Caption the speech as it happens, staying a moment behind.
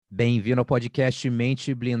Bem-vindo ao podcast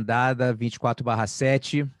Mente Blindada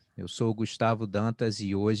 24/7. Eu sou o Gustavo Dantas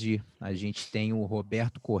e hoje a gente tem o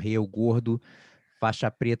Roberto Corrêa, o gordo,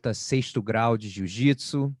 faixa preta 6º grau de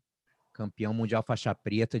jiu-jitsu, campeão mundial faixa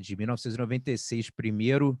preta de 1996,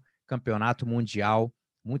 primeiro campeonato mundial,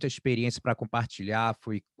 muita experiência para compartilhar,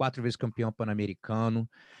 foi 4 vezes campeão pan-americano,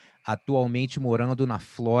 atualmente morando na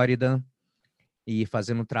Flórida e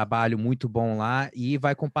fazendo um trabalho muito bom lá, e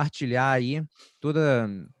vai compartilhar aí toda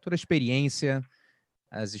a experiência,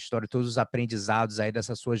 as histórias, todos os aprendizados aí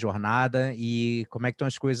dessa sua jornada. E como é que estão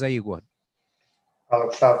as coisas aí, Gordo? Fala,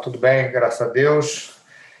 Gustavo, tudo bem? Graças a Deus.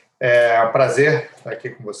 É um prazer estar aqui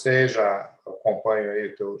com você, já acompanho aí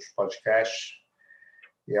os teus podcasts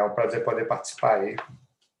e é um prazer poder participar aí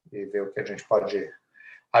e ver o que a gente pode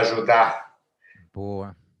ajudar.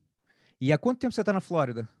 Boa. E há quanto tempo você está na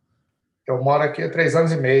Flórida? Eu moro aqui há 3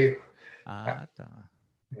 anos e meio. Ah, tá.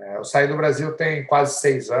 Eu saí do Brasil tem quase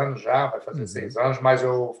 6 anos já, vai fazer 6 anos, mas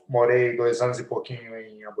eu morei 2 anos e pouquinho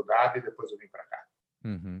em Abu Dhabi e depois eu vim para cá.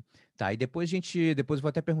 Tá, e depois eu vou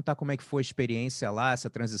até perguntar como é que foi a experiência lá, essa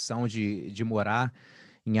transição de morar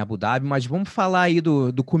em Abu Dhabi, mas vamos falar aí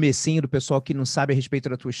do comecinho, do pessoal que não sabe a respeito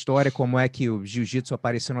da tua história, como é que o jiu-jitsu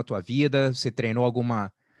apareceu na tua vida, você treinou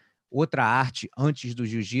alguma outra arte antes do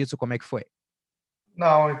jiu-jitsu, como é que foi?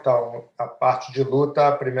 Não, então, a parte de luta,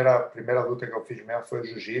 a primeira luta que eu fiz mesmo foi o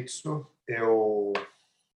jiu-jitsu. Eu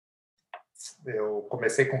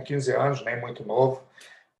comecei com 15 anos, nem muito novo.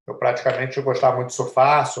 Eu praticamente gostava muito de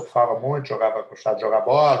surfar, surfava muito, gostava de jogar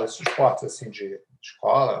bola, esses esportes assim de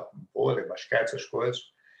escola, vôlei, basquete, essas coisas.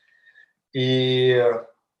 E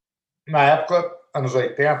na época, anos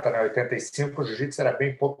 80, né, 85, o jiu-jitsu era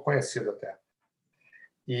bem pouco conhecido até.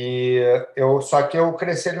 Só que eu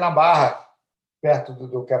cresci ali na Barra, perto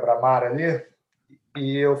do Quebra-Mar ali,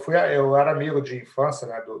 e eu era amigo de infância,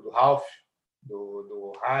 né, do Ralph,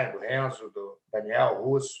 do Ryan, do Renzo, do Daniel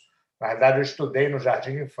Russo. Na verdade, eu estudei no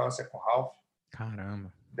Jardim de Infância com o Ralph.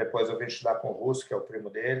 Caramba. Depois eu vim estudar com o Russo, que é o primo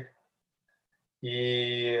dele.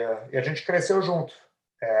 E a gente cresceu junto.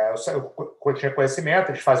 Eu tinha conhecimento,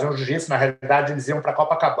 eles faziam jiu-jitsu. Na realidade, eles iam para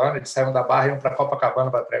Copacabana, eles saíam da Barra e iam para Copacabana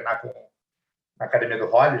para treinar na academia do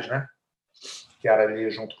Hollis, né? Que era ali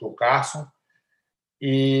junto com o Carson.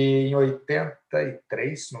 E em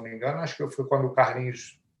 83, se não me engano, acho que foi quando o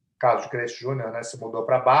Carlos Grace Júnior, né, se mudou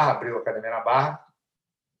para a Barra, abriu a academia na Barra.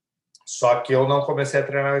 Só que eu não comecei a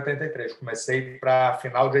treinar em 83, comecei para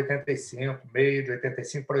final de 85, meio de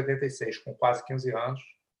 85 para 86, com quase 15 anos.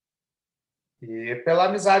 E pela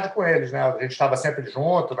amizade com eles, né? A gente estava sempre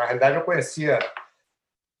junto. Na realidade, eu conhecia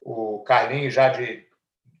o Carlinhos já de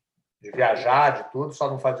viajar, de tudo, só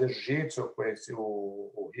não fazia jiu-jitsu. Eu conheci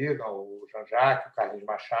o Rigan, o Jean-Jacques, o Carlinhos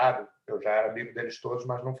Machado. Eu já era amigo deles todos,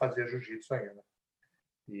 mas não fazia jiu-jitsu ainda.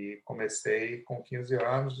 E comecei com 15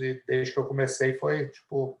 anos e desde que eu comecei foi,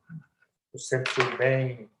 tipo, eu sempre fui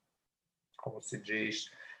bem, como se diz,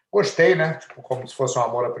 gostei, né? Tipo, como se fosse um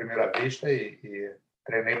amor à primeira vista e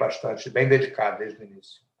treinei bastante, bem dedicado desde o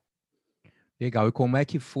início. Legal. E como é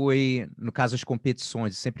que foi, no caso, as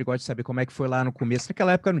competições? Eu sempre gosto de saber como é que foi lá no começo.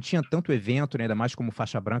 Naquela época não tinha tanto evento, né? Ainda mais como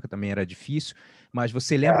faixa branca também era difícil. Mas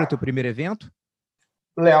você lembra do teu primeiro evento?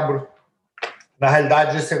 Lembro. Na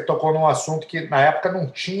realidade, você tocou num assunto que na época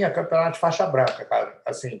não tinha campeonato de faixa branca, cara.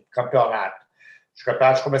 Assim, campeonato. Os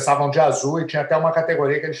campeonatos começavam de azul e tinha até uma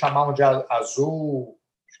categoria que eles chamavam de azul,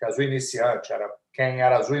 acho que azul iniciante. Era quem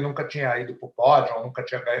era azul e nunca tinha ido para o pódio ou nunca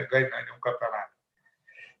tinha ganho nenhum campeonato.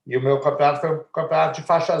 E o meu campeonato foi um campeonato de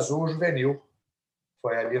faixa azul juvenil.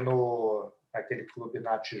 Foi ali naquele clube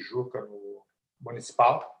na Tijuca, no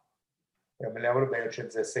Municipal. Eu me lembro bem, eu tinha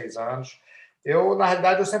 16 anos. Na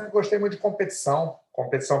realidade, eu sempre gostei muito de competição.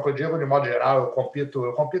 Competição que eu digo, de modo geral, eu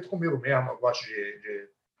compito comigo mesmo. Eu gosto de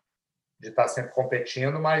estar sempre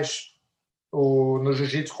competindo, mas no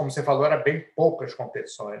jiu-jitsu, como você falou, era bem poucas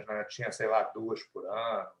competições, né? Tinha, sei lá, 2 por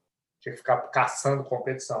ano. Tinha que ficar caçando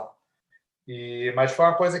competição. Mas foi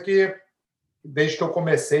uma coisa que, desde que eu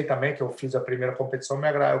comecei também, que eu fiz a primeira competição, me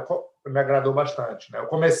agradou bastante, né? Eu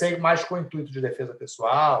comecei mais com o intuito de defesa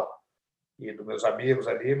pessoal e dos meus amigos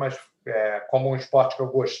ali, mas como um esporte que eu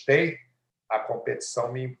gostei, a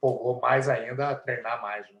competição me empolgou mais ainda a treinar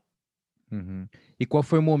mais, né? E qual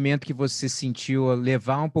foi o momento que você sentiu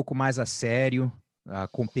levar um pouco mais a sério a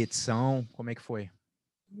competição? Como é que foi?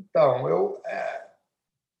 Então,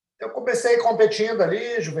 eu comecei competindo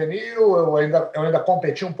ali, juvenil, eu ainda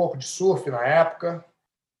competi um pouco de surf na época,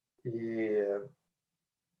 e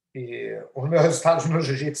os meus resultados no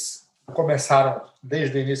jiu-jitsu começaram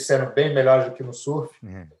desde o início sendo bem melhores do que no surf.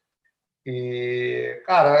 E,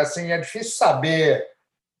 cara, assim, é difícil saber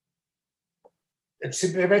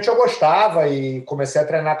Simplesmente eu gostava e comecei a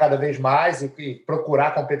treinar cada vez mais e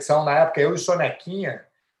procurar competição. Na época, eu e Sonequinha,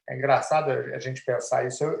 é engraçado a gente pensar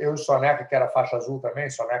isso, eu e Soneca, que era faixa azul também,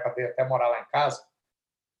 Soneca veio até morar lá em casa,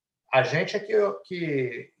 a gente é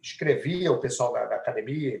que escrevia o pessoal da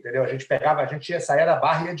academia, entendeu? A gente ia sair da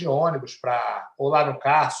barra e ia de ônibus para ou lá no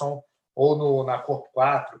Carson, ou na Corpo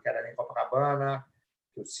 4, que era ali em Copacabana,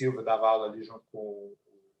 que o Silvio dava aula ali junto com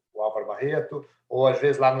o Álvaro Barreto, ou às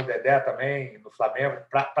vezes lá no Dedé também, no Flamengo,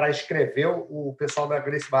 para escrever o pessoal da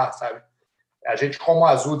Gracie Barra, sabe? A gente, como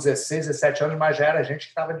azul, 16, 17 anos, mas já era a gente que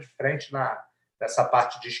estava de frente nessa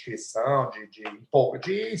parte de inscrição,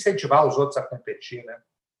 de incentivar os outros a competir, né?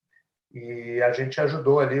 E a gente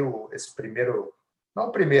ajudou ali esse primeiro, não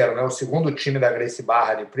o primeiro, né? O segundo time da Gracie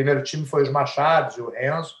Barra ali. O primeiro time foi os Machados e o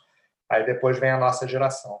Renzo, aí depois vem a nossa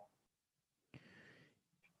geração.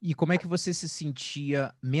 E como é que você se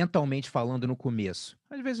sentia mentalmente falando no começo?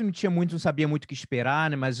 Às vezes não sabia muito o que esperar,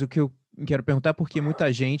 né? Mas o que eu quero perguntar é porque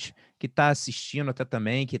muita gente que está assistindo até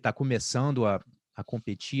também, que está começando a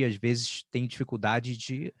competir, às vezes tem dificuldade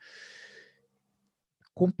de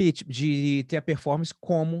competir, de ter a performance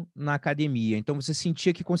como na academia. Então você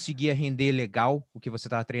sentia que conseguia render legal o que você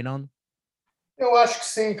estava treinando? Eu acho que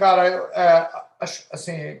sim, cara.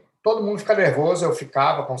 Assim, todo mundo fica nervoso, eu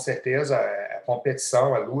ficava, com certeza. É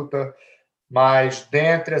competição, é luta. Mas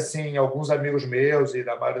dentre assim alguns amigos meus e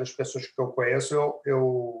da maioria das pessoas que eu conheço,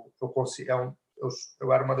 eu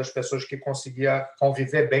era uma das pessoas que conseguia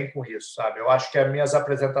conviver bem com isso, sabe? Eu acho que as minhas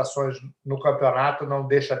apresentações no campeonato não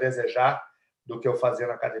deixam a desejar do que eu fazia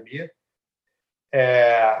na academia.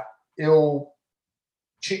 Eu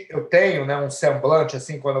eu tenho, né, um semblante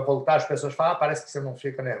assim, quando eu voltar, as pessoas falam, parece que você não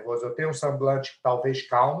fica nervoso. Eu tenho um semblante talvez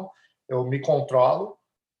calmo, eu me controlo,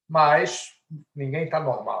 mas ninguém está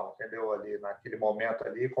normal, entendeu? Ali naquele momento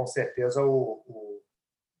ali, com certeza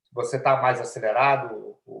você está mais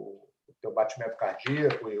acelerado, o teu batimento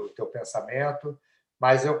cardíaco e o teu pensamento,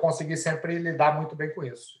 mas eu consegui sempre lidar muito bem com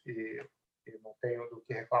isso e não tenho do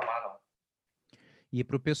que reclamar, não. E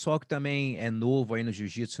para o pessoal que também é novo aí no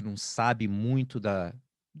jiu-jitsu, não sabe muito da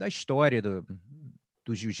história do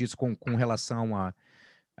jiu-jitsu com relação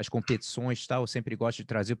às competições, tal, eu sempre gosto de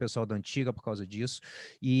trazer o pessoal da antiga por causa disso.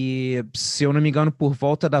 E, se eu não me engano, por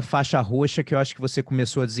volta da faixa roxa que eu acho que você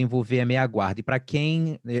começou a desenvolver a meia guarda. E para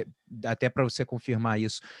quem, até para você confirmar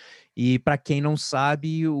isso, e para quem não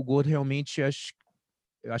sabe, o Gordo realmente,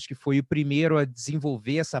 eu acho que foi o primeiro a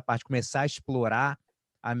desenvolver essa parte, começar a explorar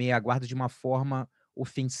a meia guarda de uma forma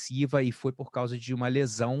ofensiva, e foi por causa de uma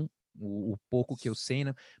lesão, o pouco que eu sei,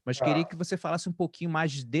 né? Mas queria Ah, que você falasse um pouquinho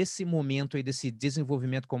mais desse momento aí, desse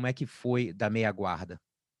desenvolvimento, como é que foi da meia guarda.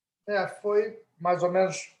 foi mais ou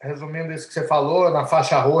menos, resumindo isso que você falou, na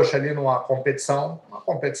faixa roxa ali numa competição, uma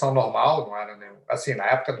competição normal, não era nem, assim, na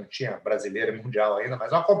época não tinha brasileiro e mundial ainda,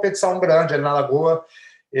 mas uma competição grande ali na Lagoa.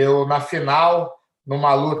 Eu, na final,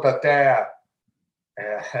 numa luta até,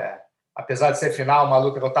 apesar de ser final, uma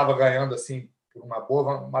luta que eu estava ganhando assim, por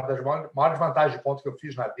uma das maiores vantagens de ponto que eu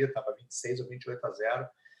fiz na vida, estava 26 ou 28-0,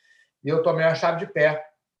 e eu tomei uma chave de pé.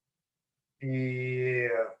 E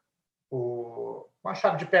uma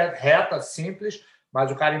chave de pé reta, simples,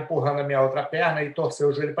 mas o cara empurrando a minha outra perna e torceu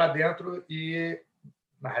o joelho para dentro e,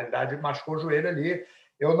 na realidade, machucou o joelho ali.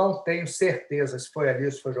 Eu não tenho certeza se foi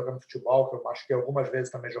ali, se foi jogando futebol, que eu machuquei algumas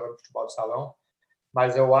vezes também jogando futebol de salão,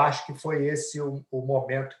 mas eu acho que foi esse o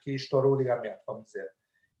momento que estourou o ligamento, vamos dizer.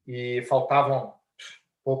 E faltavam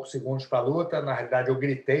poucos segundos para a luta. Na realidade, eu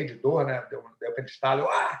gritei de dor, né? Deu aquele estalo,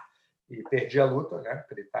 e perdi a luta, né?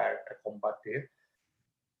 Gritar é como bater.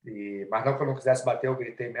 Mas não que eu não quisesse bater, eu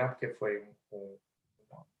gritei mesmo, porque foi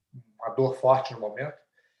uma dor forte no momento.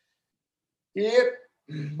 E,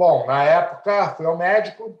 bom, na época, fui ao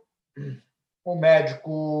médico. O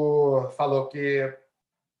médico falou que,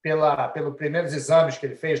 pelos primeiros exames que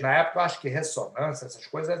ele fez na época, eu acho que ressonância, essas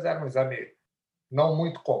coisas eram um exame não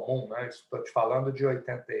muito comum, né? Estou te falando de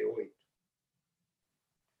 88.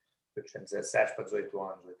 Eu tinha 17 para 18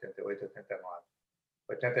 anos, 88, 89.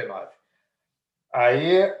 89.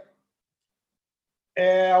 Aí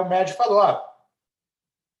o médico falou,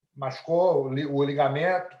 machucou o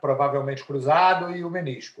ligamento, provavelmente cruzado, e o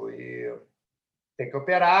menisco. E tem que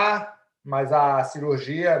operar, mas a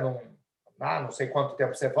cirurgia, não sei quanto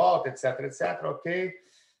tempo você volta, etc, etc, ok.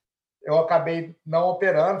 Eu acabei não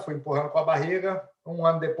operando, fui empurrando com a barriga. Um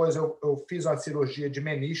ano depois eu fiz uma cirurgia de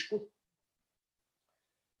menisco.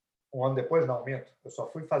 Um ano depois, não, minto. Eu só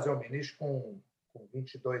fui fazer o menisco com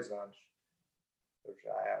 22 anos. Eu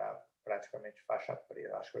já era praticamente faixa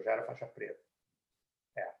preta. Acho que eu já era faixa preta.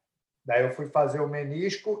 Daí eu fui fazer o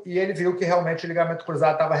menisco e ele viu que realmente o ligamento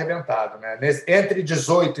cruzado estava arrebentado, né? Entre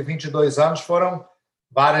 18 e 22 anos foram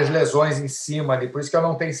várias lesões em cima ali. Por isso que eu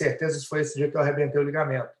não tenho certeza se foi esse dia que eu arrebentei o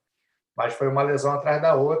ligamento. Mas foi uma lesão atrás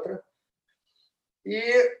da outra.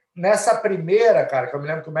 E nessa primeira, cara, que eu me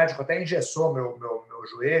lembro que o médico até engessou meu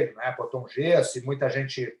joelho, né? Botou um gesso, e muita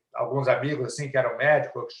gente, alguns amigos assim que eram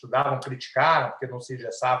médicos, que estudavam, criticaram porque não se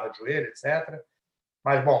engessava o joelho, etc.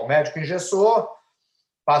 Mas, bom, o médico engessou,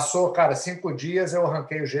 passou, cara, 5 dias, eu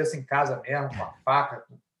arranquei o gesso em casa mesmo, com a faca,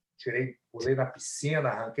 pulei na piscina,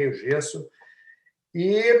 arranquei o gesso,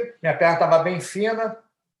 e minha perna estava bem fina,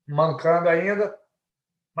 mancando ainda,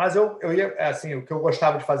 mas eu ia, assim, o que eu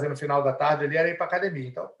gostava de fazer no final da tarde ali era ir para academia.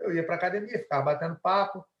 Então, eu ia para academia, ficava batendo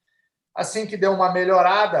papo. Assim que deu uma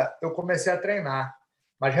melhorada, eu comecei a treinar.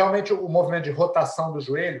 Mas realmente o movimento de rotação do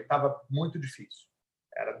joelho estava muito difícil.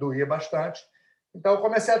 Doía bastante. Então, eu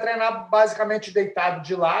comecei a treinar basicamente deitado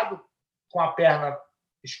de lado, com a perna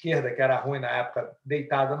esquerda, que era ruim na época,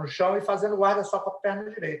 deitada no chão e fazendo guarda só com a perna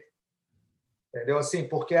direita. Entendeu? Assim,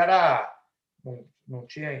 porque não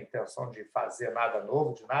tinha intenção de fazer nada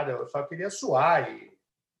novo, de nada, eu só queria suar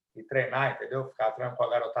e treinar, entendeu? Ficar treinando com a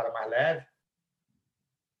garotada mais leve.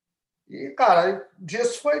 E, cara,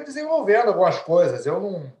 disso foi desenvolvendo algumas coisas. Eu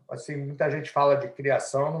não, assim, muita gente fala de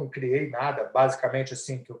criação, eu não criei nada. Basicamente,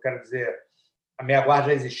 assim, que eu quero dizer, a meia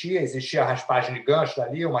guarda já existia a raspagem de gancho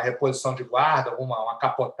dali, uma reposição de guarda, uma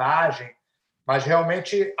capotagem, mas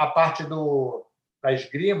realmente a parte da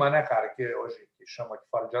esgrima, né, cara, que hoje que chama aqui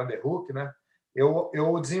fora de underhook, né,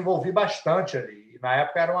 eu desenvolvi bastante ali, e na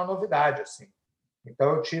época era uma novidade, assim.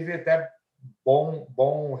 Então eu tive até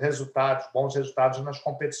bons resultados nas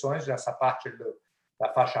competições, nessa parte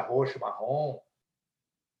da faixa roxa e marrom,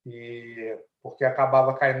 e porque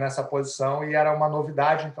acabava caindo nessa posição e era uma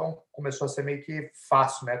novidade, então começou a ser meio que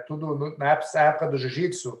fácil, né? Tudo na época do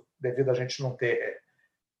jiu-jitsu, devido a gente não ter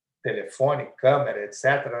telefone, câmera,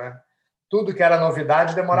 etc., né? Tudo que era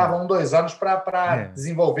novidade demorava 2 anos para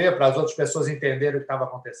desenvolver, para as outras pessoas entenderem o que estava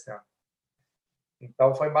acontecendo.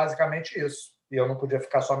 Então foi basicamente isso. E eu não podia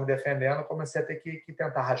ficar só me defendendo, comecei a ter que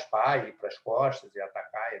tentar raspar, ir para as costas e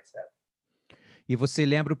atacar, etc. E você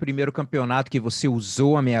lembra o primeiro campeonato que você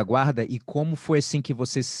usou a meia guarda e como foi assim que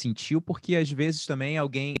você se sentiu? Porque às vezes também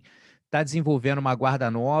alguém está desenvolvendo uma guarda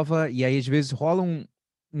nova e aí às vezes rola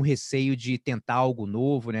um receio de tentar algo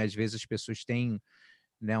novo, né? Às vezes as pessoas têm,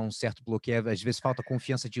 né, um certo bloqueio, às vezes falta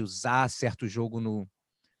confiança de usar certo jogo no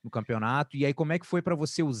campeonato. E aí como é que foi para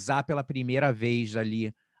você usar pela primeira vez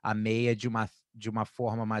ali a meia de uma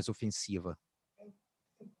forma mais ofensiva?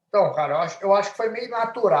 Então, cara, eu acho que foi meio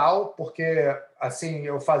natural, porque assim,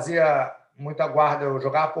 eu fazia muita guarda, eu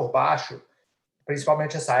jogava por baixo,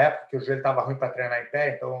 principalmente essa época que o joelho estava ruim para treinar em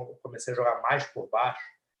pé, então eu comecei a jogar mais por baixo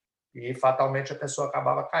e fatalmente a pessoa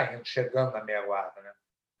acabava caindo, chegando na meia guarda, né?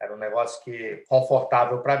 Era um negócio que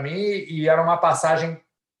confortável para mim e era uma passagem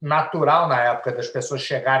natural na época das pessoas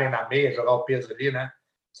chegarem na meia, jogar o peso ali, né?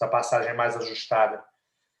 Essa passagem mais ajustada.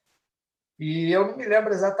 E eu não me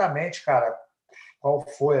lembro exatamente, cara, qual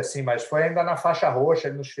foi, assim, mas foi ainda na faixa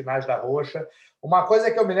roxa, nos finais da roxa. Uma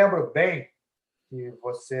coisa que eu me lembro bem, que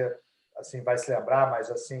você assim vai se lembrar,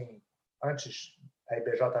 mas assim, antes da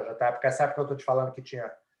IBJJF, porque essa época eu estou te falando que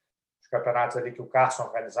tinha os campeonatos ali que o Carson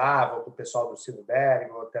organizava, ou com o pessoal do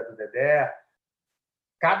Silberg, ou até do Dedé.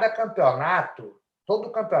 Cada campeonato,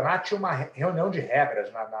 todo campeonato tinha uma reunião de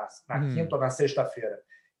regras na quinta ou na sexta-feira.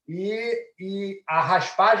 E a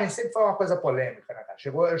raspagem sempre foi uma coisa polêmica, né, cara?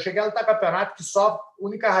 Eu cheguei a lutar campeonato que só a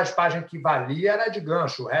única raspagem que valia era de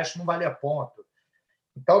gancho, o resto não valia ponto.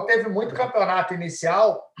 Então, teve muito campeonato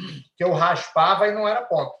inicial que eu raspava e não era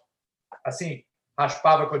ponto. Assim,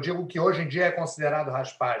 raspava, que eu digo que hoje em dia é considerado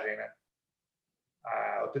raspagem, né?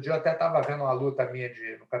 Outro dia eu até estava vendo uma luta minha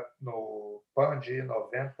no PAN de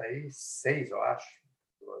 96, eu acho,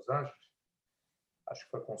 de Los Angeles. Acho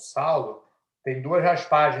que foi com o Saulo. Tem 2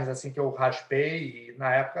 raspagens assim que eu raspei e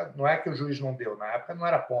na época não é que o juiz não deu, na época não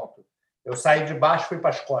era ponto. Eu saí de baixo e fui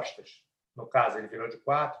para as costas. No caso, ele virou de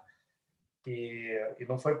 4 e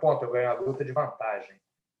não foi ponto, eu ganhei a luta de vantagem.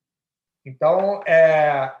 Então,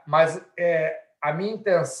 mas a minha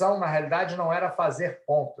intenção, na realidade, não era fazer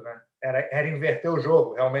ponto, né? Era inverter o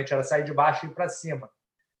jogo, realmente era sair de baixo e ir para cima.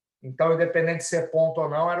 Então, independente de ser ponto ou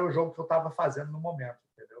não, era o jogo que eu estava fazendo no momento,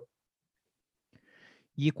 entendeu?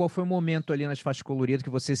 E qual foi o momento ali nas faixas coloridas que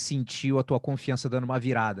você sentiu a tua confiança dando uma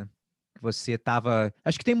virada? Que você estava...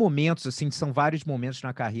 Acho que tem momentos, assim, são vários momentos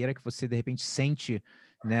na carreira que você, de repente, sente,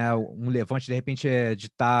 né, um levante, de repente,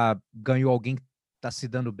 ganhou alguém que está se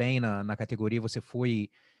dando bem na categoria, você foi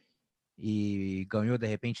e ganhou, de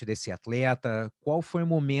repente, desse atleta. Qual foi o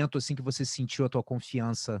momento, assim, que você sentiu a tua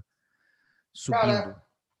confiança subindo? Cara,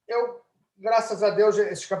 graças a Deus,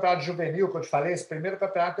 esse campeonato juvenil que eu te falei, esse primeiro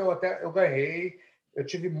campeonato eu ganhei. eu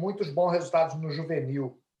tive muitos bons resultados no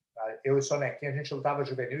juvenil. Eu e Sonequinha, a gente lutava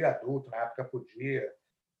juvenil e adulto, na época podia.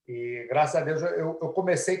 E, graças a Deus, eu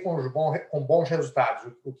comecei com bons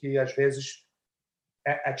resultados, o que, às vezes,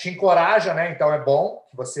 te encoraja, né? Então, é bom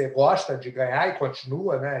que você gosta de ganhar e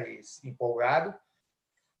continua, né? E empolgado.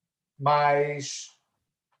 Mas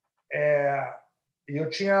eu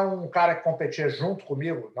tinha um cara que competia junto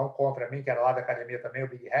comigo, não contra mim, que era lá da academia também, o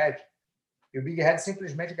Big Red, e o Big Red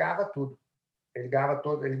simplesmente ganhava tudo. Ele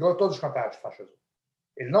ganhou todos os campeonatos de faixa azul.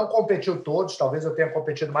 Ele não competiu todos, talvez eu tenha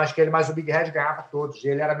competido mais que ele, mas o Big Red ganhava todos. E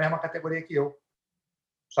ele era a mesma categoria que eu.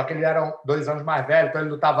 Só que ele era 2 anos mais velho, então ele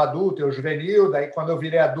lutava adulto, eu juvenil. Daí, quando eu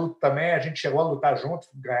virei adulto também, a gente chegou a lutar junto,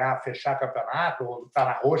 fechar campeonato, ou lutar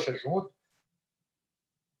na roxa junto.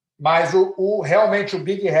 Mas realmente o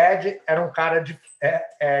Big Red era um cara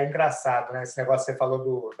engraçado, né? Esse negócio que você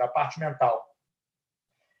falou da parte mental.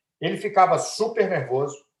 Ele ficava super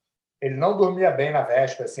nervoso. Ele não dormia bem na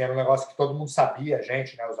véspera, assim, era um negócio que todo mundo sabia, a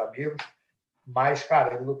gente, né, os amigos. Mas,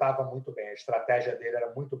 cara, ele lutava muito bem. A estratégia dele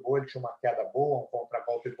era muito boa, ele tinha uma queda boa, um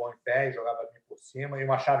contragolpe bom em pé, e jogava bem por cima, e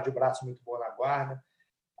uma chave de braço muito boa na guarda.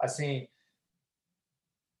 Assim,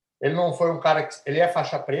 ele não foi um cara que... Ele é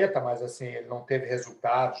faixa preta, mas assim, ele não teve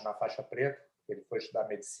resultados na faixa preta. Ele foi estudar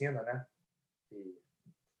medicina, né? E o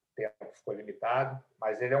tempo ficou limitado.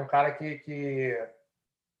 Mas ele é um cara que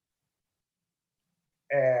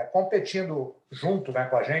competindo junto, né,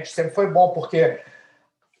 com a gente, sempre foi bom, porque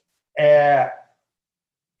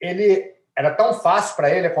ele era tão fácil para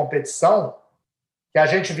ele a competição que a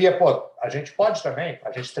gente via, a gente pode também,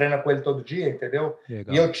 a gente treina com ele todo dia, entendeu?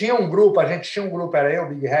 Legal. E a gente tinha um grupo, era eu,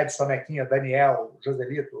 Big Red, Sonequinha, Daniel,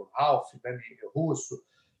 Joselito, Ralph, Russo.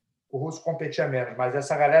 O Russo competia menos, mas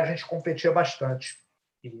essa galera a gente competia bastante.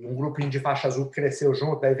 E um grupinho de faixa azul cresceu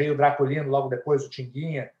junto, aí veio o Draculino, logo depois o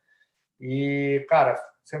Tinguinha. E, cara,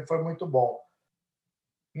 sempre foi muito bom.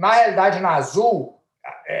 Na realidade, na Azul,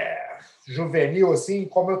 juvenil, assim,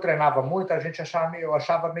 como eu treinava muito, eu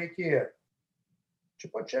achava meio que...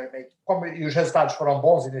 Tipo, eu tinha meio que, e os resultados foram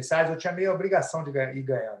bons iniciais, eu tinha meio obrigação de ir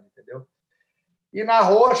ganhando, entendeu? E na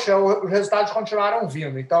roxa, os resultados continuaram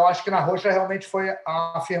vindo. Então, acho que na roxa realmente foi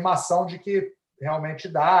a afirmação de que realmente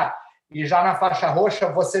dá. E já na faixa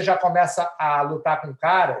roxa, você já começa a lutar com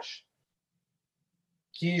caras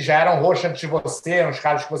que já eram roxa antes de você, uns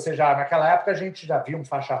caras que você já... Naquela época, a gente já via um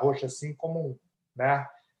faixa roxa assim como né,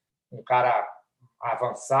 um cara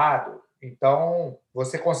avançado. Então,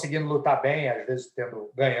 você conseguindo lutar bem, às vezes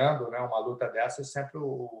ganhando, né, uma luta dessa, sempre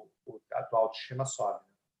a tua autoestima sobe.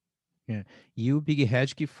 E o Big Red,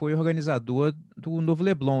 que foi organizador do Novo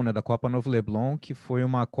Leblon, né, da Copa Novo Leblon, que foi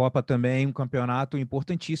uma Copa também, um campeonato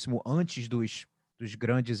importantíssimo antes dos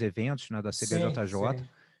grandes eventos, né, da CBJJ, sim.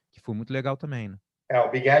 Que foi muito legal também, né? O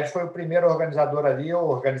Big Red foi o primeiro organizador ali, eu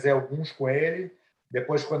organizei alguns com ele.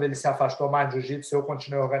 Depois, quando ele se afastou mais do jiu-jitsu, eu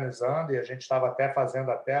continuei organizando, e a gente estava até fazendo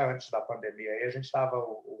até antes da pandemia. Aí a gente estava,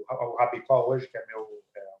 o Rabicó hoje, que é um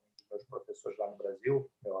dos meus professores lá no Brasil,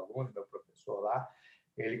 meu aluno, meu professor lá,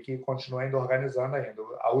 ele que continua ainda organizando ainda.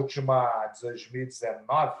 A última, de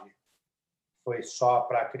 2019, foi só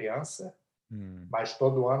para criança, mas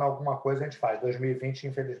todo ano alguma coisa a gente faz. 2020,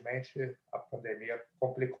 infelizmente, a pandemia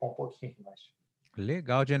complicou um pouquinho, mas...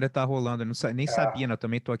 Legal de ainda estar rolando. Eu nem sabia, né? Eu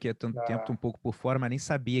também estou aqui há tanto tempo, um pouco por fora, mas nem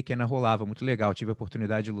sabia que ainda rolava. Muito legal. Tive a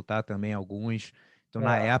oportunidade de lutar também alguns. Então,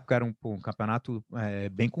 na época, era um campeonato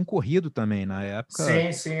bem concorrido também. Na época.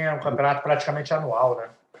 Sim, é um campeonato praticamente anual, né?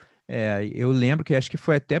 Eu lembro que acho que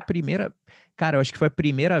foi até a primeira. Cara, eu acho que foi a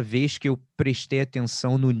primeira vez que eu prestei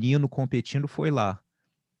atenção no Nino competindo, foi lá.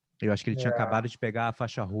 Eu acho que ele tinha acabado de pegar a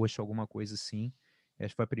faixa roxa, alguma coisa assim. Acho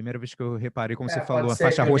que foi a primeira vez que eu reparei, como você falou, a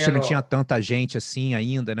faixa roxa não tinha tanta gente assim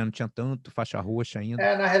ainda, né? Não tinha tanto faixa roxa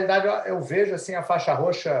ainda. Na realidade, eu vejo assim a faixa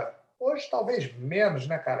roxa, hoje talvez menos,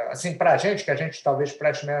 né, cara? Assim, pra gente, que a gente talvez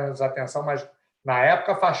preste menos atenção, mas na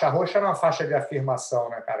época a faixa roxa era uma faixa de afirmação,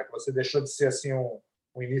 né, cara? Que você deixou de ser assim um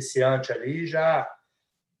iniciante ali, já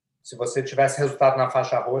se você tivesse resultado na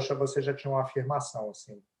faixa roxa, você já tinha uma afirmação,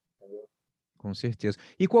 assim. Entendeu? Com certeza.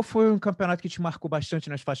 E qual foi um campeonato que te marcou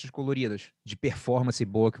bastante nas faixas coloridas? De performance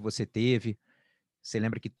boa que você teve? Você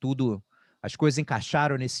lembra que as coisas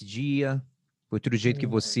encaixaram nesse dia? Foi tudo do jeito que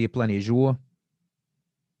você planejou?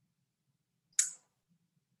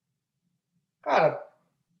 Cara,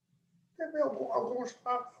 teve alguns...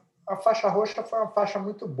 A faixa roxa foi uma faixa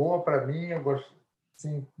muito boa para mim. Eu gosto,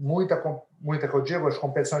 assim, muita que eu digo, as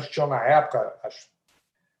competições que tinham na época,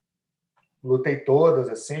 lutei todas,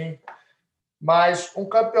 assim. Mas um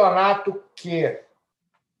campeonato que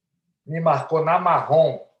me marcou na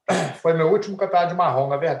marrom foi meu último campeonato de marrom,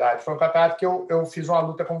 na verdade. Foi um campeonato que eu fiz uma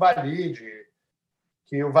luta com o Valide,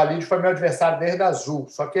 que o Valide foi meu adversário desde azul,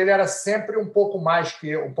 só que ele era sempre um pouco mais que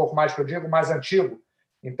eu digo, mais antigo.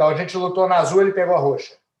 Então a gente lutou na azul, ele pegou a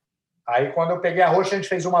roxa. Aí quando eu peguei a roxa, a gente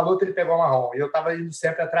fez uma luta, ele pegou a marrom. E eu estava indo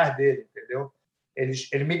sempre atrás dele, entendeu?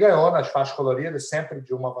 Ele me ganhou nas faixas coloridas, sempre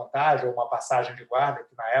de uma vantagem ou uma passagem de guarda,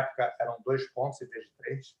 que na época eram 2 pontos em vez de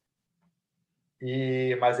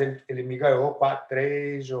 3. Mas ele me ganhou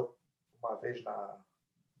 4-3, uma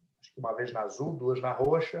vez na azul, 2 na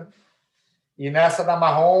roxa. E nessa da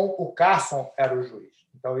marrom, o Carson era o juiz.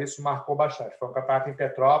 Então, isso marcou bastante. Foi um campeonato em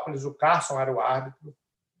Petrópolis, o Carson era o árbitro,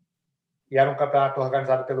 e era um campeonato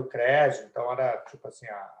organizado pelo Crésio, então era, tipo assim,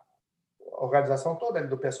 a organização toda ali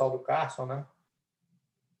do pessoal do Carson, né?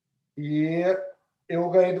 E eu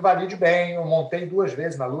ganhei do Valide bem, eu montei 2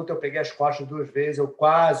 vezes na luta, eu peguei as costas 2 vezes, eu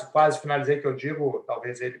quase finalizei, que eu digo,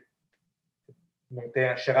 talvez ele não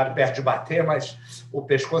tenha chegado perto de bater, mas o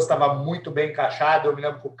pescoço estava muito bem encaixado. Eu me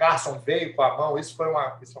lembro que o Carson veio com a mão. Isso foi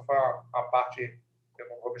uma parte que eu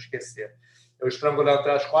não vou me esquecer. Eu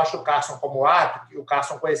estrangulando as costas, o Carson como árbitro, e o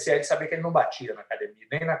Carson conhecia ele, sabia que ele não batia na academia,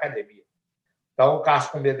 nem na academia. Então, o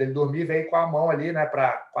Carson, com medo dele dormir, veio com a mão ali, né,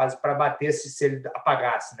 quase para bater se ele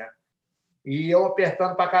apagasse, né? E eu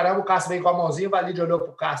apertando para caramba, o Carson veio com a mãozinha, o Valide olhou para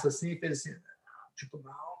o Carson assim e fez assim, tipo,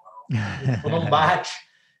 não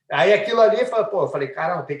bate. Aí aquilo ali, eu falei,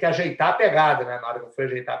 caramba, tem que ajeitar a pegada, né? Na hora que eu fui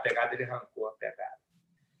ajeitar a pegada, ele arrancou a pegada.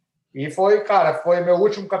 E foi meu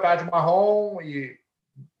último campeonato de marrom e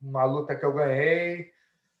uma luta que eu ganhei.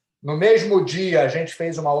 No mesmo dia, a gente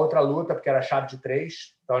fez uma outra luta, porque era chave de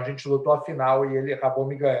 3. Então, a gente lutou a final e ele acabou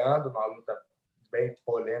me ganhando, numa luta bem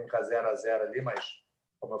polêmica, 0-0 ali, mas,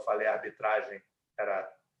 como eu falei, a arbitragem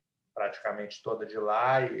era praticamente toda de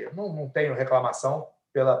lá e não tenho reclamação.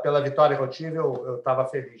 Pela vitória que eu tive, eu estava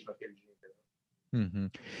feliz naquele dia.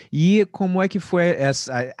 Uhum. E como é que foi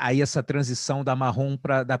essa transição da marrom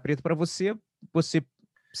da preta para você? Você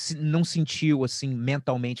não sentiu, assim,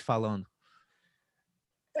 mentalmente falando?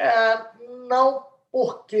 Não,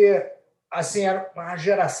 porque assim, era uma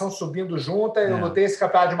geração subindo junta. Eu lutei esse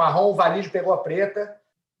campeonato de marrom, o Valide pegou a preta.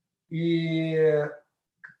 E,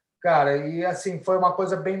 cara, assim, foi uma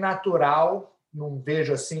coisa bem natural. Não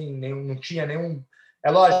vejo assim, não tinha nenhum. É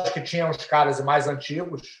lógico que tinha uns caras mais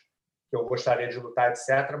antigos que eu gostaria de lutar,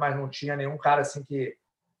 etc., mas não tinha nenhum cara assim que.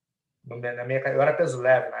 Eu era peso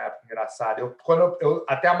leve na época, engraçado.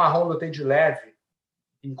 Até a marrom lutei de leve,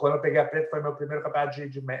 e quando eu peguei a preta foi meu primeiro campeonato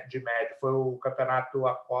de médio. Foi o campeonato,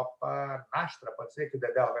 a Copa Nastra, pode ser, que o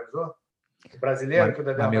Dedé organizou? O brasileiro que o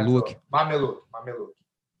Dedé organizou. Mameluque.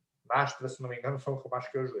 Nastra, se não me engano, foi o que eu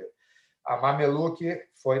machuquei o joelho. A Mameluque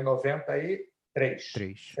foi em 93.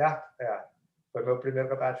 3. Certo? Foi meu primeiro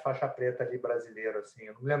campeonato de faixa preta ali brasileiro. Assim.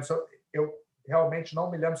 Eu não me lembro eu realmente não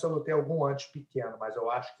me lembro se eu lutei algum antes pequeno, mas eu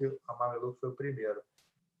acho que a Mameluque foi o primeiro.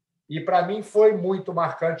 E para mim foi muito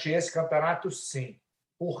marcante esse campeonato, sim.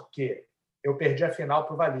 Por quê? Eu perdi a final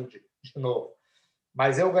para o Valide, de novo.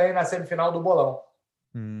 Mas eu ganhei na semifinal do bolão.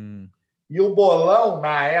 E o bolão,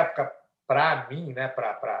 na época, para mim, né,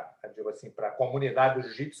 para a comunidade do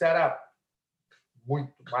jiu-jitsu, era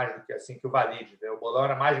muito mais do que assim que o Valide. Né? O bolão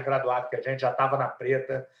era mais graduado que a gente, já estava na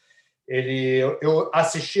preta. Eu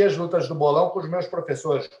assistia as lutas do bolão com os meus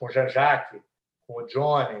professores, com o Jean-Jacques, com o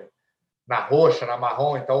Johnny, na roxa, na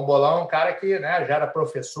marrom. Então, o bolão é um cara que, né, já era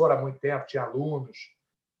professor há muito tempo, tinha alunos.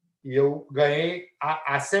 E eu ganhei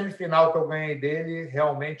a semifinal que eu ganhei dele,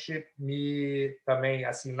 realmente também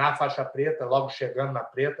assim na faixa preta, logo chegando na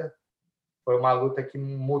preta, foi uma luta que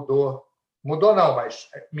mudou não,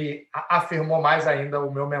 mas me afirmou mais ainda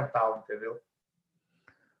o meu mental, entendeu?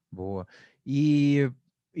 Boa. E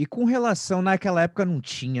com relação, naquela época não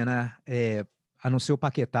tinha, né? A não ser o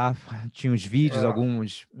Paquetá, tinha os vídeos,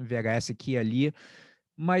 alguns VHS aqui e ali.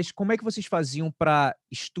 Mas como é que vocês faziam para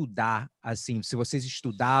estudar, assim? Se vocês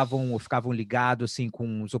estudavam ou ficavam ligados, assim,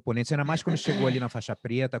 com os oponentes, ainda mais quando chegou ali na faixa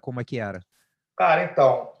preta, como é que era? Cara,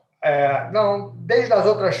 então, não, desde as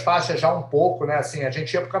outras faixas já um pouco, né? Assim, a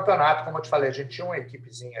gente ia para o campeonato, como eu te falei, a gente tinha uma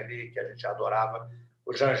equipezinha ali que a gente adorava.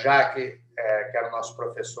 O Jean-Jacques, que era o nosso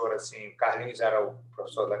professor, assim, o Carlinhos era o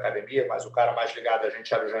professor da academia, mas o cara mais ligado a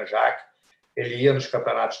gente era o Jean-Jacques. Ele ia nos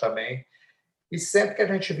campeonatos também. E sempre que a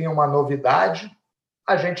gente vinha uma novidade,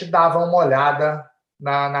 a gente dava uma olhada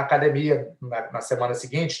na academia na semana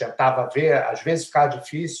seguinte, tentava ver, às vezes ficava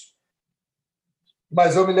difícil.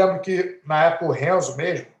 Mas eu me lembro que, na época, o Renzo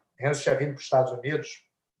tinha vindo para os Estados Unidos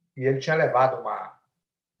e ele tinha levado uma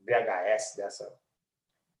VHS dessa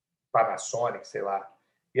Panasonic, sei lá.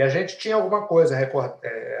 E a gente tinha alguma coisa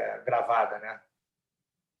gravada, né?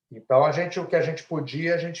 Então, o que a gente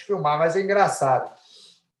podia, a gente filmar. Mas é engraçado.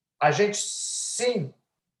 A gente, sim,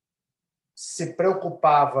 se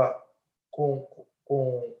preocupava com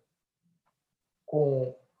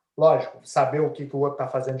lógico, saber o que o outro está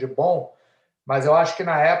fazendo de bom, mas eu acho que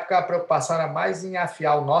na época a preocupação era mais em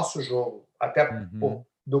afiar o nosso jogo, até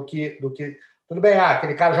do que. Tudo bem,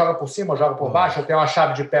 aquele cara joga por cima, joga por baixo, eu tenho uma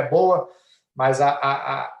chave de pé boa, mas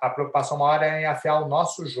a preocupação maior é em afiar o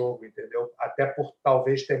nosso jogo, entendeu? Até por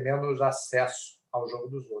talvez ter menos acesso ao jogo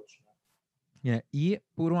dos outros. Né? E,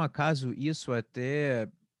 por um acaso, isso até.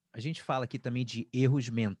 A gente fala aqui também de erros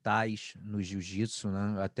mentais no jiu-jitsu,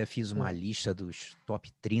 né? Eu até fiz uma lista dos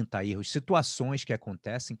top 30 erros, situações que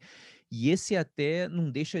acontecem, e esse até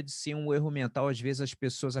não deixa de ser um erro mental. Às vezes as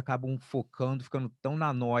pessoas acabam focando, ficando tão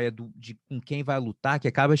na noia de com quem vai lutar, que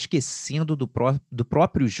acaba esquecendo do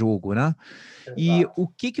próprio jogo, né? Exato. E o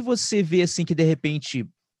que você vê, assim, que de repente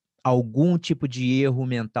algum tipo de erro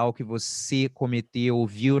mental que você cometeu ou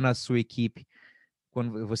viu na sua equipe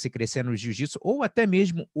quando você crescer no jiu-jitsu, ou até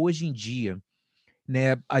mesmo hoje em dia,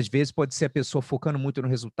 né? Às vezes pode ser a pessoa focando muito no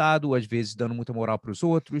resultado, às vezes dando muita moral para os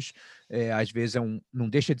outros, às vezes não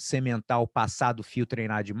deixa de ser mental, passar do fio,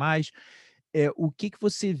 treinar demais. O que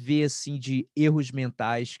você vê, assim, de erros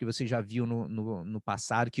mentais que você já viu no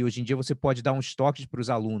passado, que hoje em dia você pode dar uns toques para os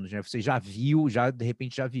alunos, né? Você já viu, já de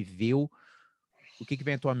repente já viveu. O que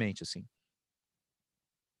vem à tua mente, assim?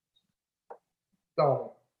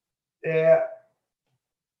 Então,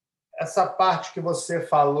 essa parte que você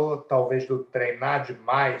falou, talvez, do treinar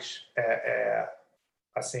demais,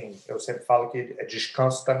 assim, eu sempre falo que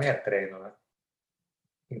descanso também é treino, né?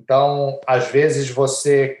 Então, às vezes,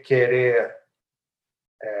 você querer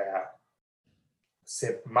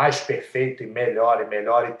ser mais perfeito e melhor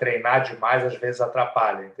e treinar demais, às vezes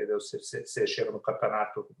atrapalha, entendeu? Você chega no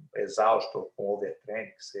campeonato exausto, com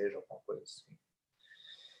overtraining, que seja, alguma coisa assim.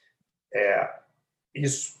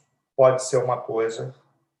 Isso pode ser uma coisa.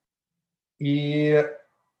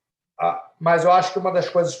 Mas eu acho que uma das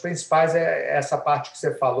coisas principais é essa parte que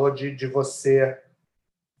você falou de você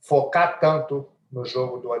focar tanto no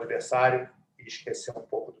jogo do adversário e esquecer um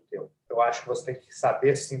pouco do teu. Eu acho que você tem que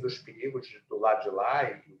saber, sim, dos perigos do lado de lá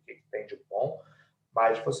e o que tem de bom,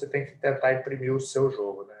 mas você tem que tentar imprimir o seu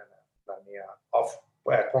jogo, né? Na minha of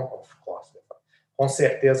course. Com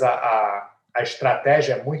certeza, a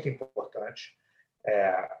estratégia é muito importante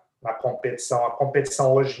na competição. A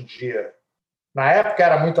competição hoje em dia, na época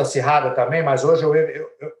era muito acirrada também, mas hoje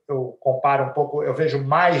eu comparo um pouco, eu vejo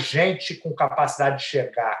mais gente com capacidade de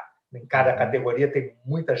chegar em cada categoria, tem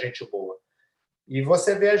muita gente boa. E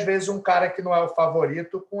você vê, às vezes, um cara que não é o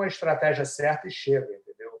favorito com a estratégia certa e chega,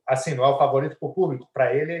 entendeu? Assim, não é o favorito para o público,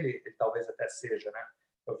 para ele talvez até seja, né?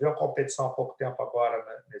 Eu vi uma competição há pouco tempo agora,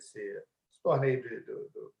 né, nesse torneio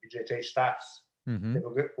do BJJ Stars,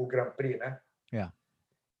 teve o Grand Prix, né?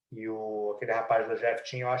 E aquele rapaz da Jeff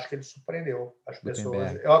Team, eu acho que ele surpreendeu as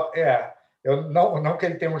pessoas. Não que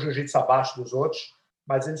ele tenha um jiu-jitsu abaixo dos outros,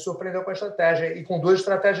 mas ele surpreendeu com a estratégia, e com duas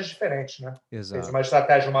estratégias diferentes, né? Exato. Fez uma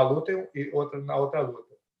estratégia numa luta e outra na outra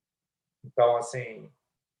luta. Então, assim,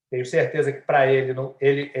 tenho certeza que para ele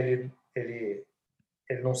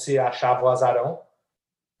não se achava o azarão,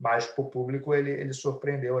 mas para o público ele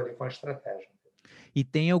surpreendeu ali com a estratégia. E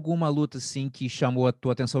tem alguma luta, assim, que chamou a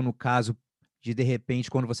tua atenção, no caso de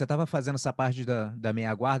repente, quando você estava fazendo essa parte da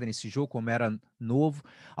meia guarda nesse jogo, como era novo,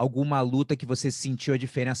 alguma luta que você sentiu a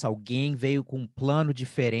diferença? Alguém veio com um plano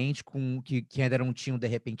diferente, que ainda não tinham, de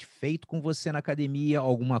repente, feito com você na academia?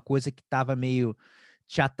 Alguma coisa que estava meio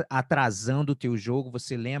te atrasando o teu jogo?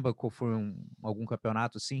 Você lembra qual foi algum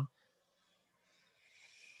campeonato assim?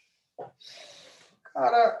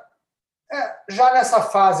 Cara, já nessa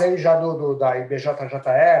fase aí já da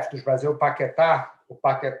IBJJF, dos Brasil, o Paquetá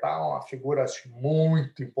é uma figura, acho,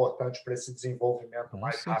 muito importante para esse desenvolvimento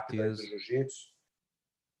mais rápido aí do jiu-jitsu.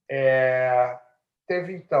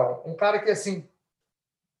 Teve, então, um cara que, assim,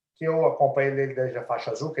 que eu acompanhei ele desde a faixa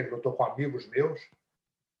azul, que ele lutou com amigos meus,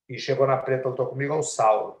 e chegou na preta, lutou comigo, é o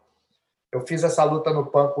Saulo. Eu fiz essa luta no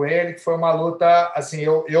PAN com ele, que foi uma luta, assim,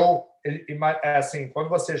 assim, quando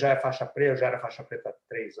você já é faixa preta, eu já era faixa preta há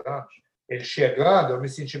 3 anos, ele chegando, eu me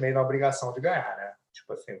senti meio na obrigação de ganhar, né?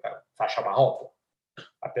 Tipo assim, faixa marrom, pô.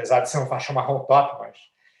 Apesar de ser um faixa marrom top, mas...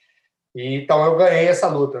 Então, eu ganhei essa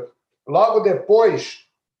luta. Logo depois,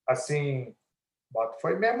 assim,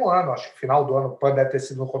 foi mesmo ano, acho que final do ano, o PAN deve ter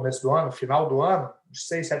sido no começo do ano, final do ano,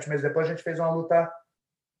 6, 7 meses depois, a gente fez uma luta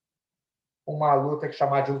que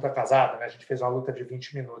chamava de luta casada, né? A gente fez uma luta de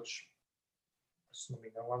 20 minutos. Se não me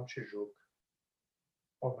engano, lá no Tijuca.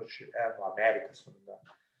 Ou no América, se não me engano.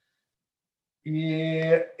 E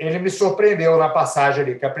ele me surpreendeu na passagem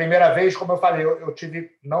ali, que a primeira vez, como eu falei, eu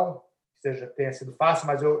tive, não que tenha sido fácil,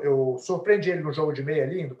 mas eu surpreendi ele no jogo de meia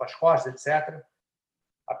ali, indo para as costas, etc.,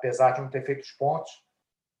 apesar de não ter feito os pontos,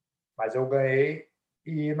 mas eu ganhei.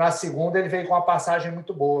 E na segunda ele veio com uma passagem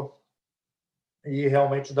muito boa. E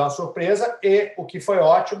realmente deu uma surpresa. E o que foi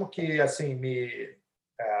ótimo, que assim,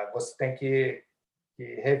 você tem que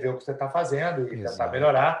rever o que você está fazendo e tentar Exato.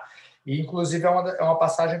 melhorar. E, inclusive, é uma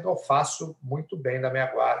passagem que eu faço muito bem da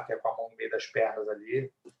minha guarda, que é com a mão no meio das pernas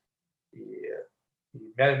ali. E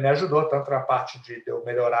me ajudou tanto na parte de eu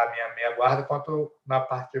melhorar a minha meia guarda, quanto na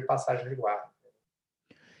parte de passagem de guarda.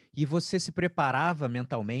 E você se preparava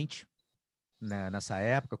mentalmente, né, nessa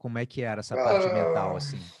época? Como é que era essa parte mental, Cara,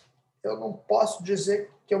 assim? eu não posso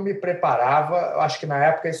dizer que eu me preparava. Eu acho que na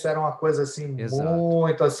época isso era uma coisa assim Exato.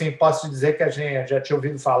 muito assim. Posso dizer que a gente já tinha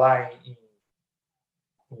ouvido falar em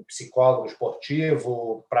um psicólogo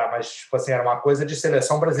esportivo, mas tipo assim, era uma coisa de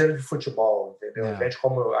seleção brasileira de futebol, entendeu? A É. gente,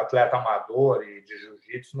 como atleta amador e de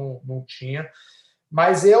jiu-jitsu, não tinha.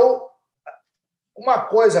 Mas uma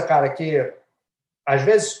coisa, cara, que às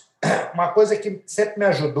vezes, uma coisa que sempre me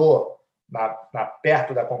ajudou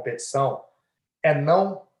perto da competição é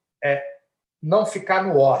não ficar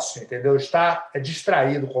no ócio, entendeu? Estar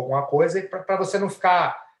distraído com alguma coisa para você não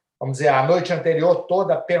ficar, vamos dizer, a noite anterior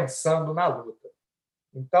toda pensando na luta.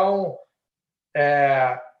 Então,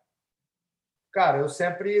 cara, eu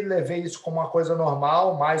sempre levei isso como uma coisa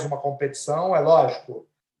normal, mais uma competição. É lógico,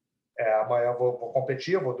 amanhã eu vou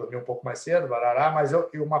competir, eu vou dormir um pouco mais cedo, barará, mas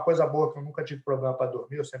e uma coisa boa que eu nunca tive problema para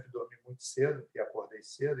dormir, eu sempre dormi muito cedo e acordei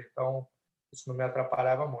cedo, então isso não me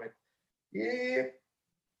atrapalhava muito. E,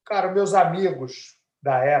 cara, meus amigos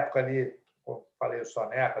da época ali, como falei, o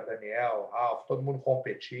Soneca, Daniel, Ralf, todo mundo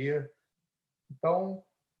competia. Então,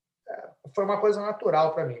 foi uma coisa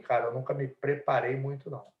natural para mim, cara. Eu nunca me preparei muito,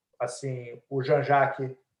 não. Assim, o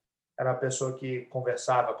Jean-Jacques era uma pessoa que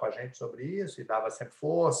conversava com a gente sobre isso e dava sempre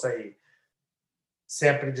força e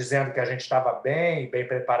sempre dizendo que a gente estava bem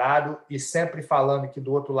preparado e sempre falando que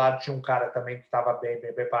do outro lado tinha um cara também que estava bem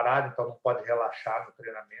preparado, então não pode relaxar no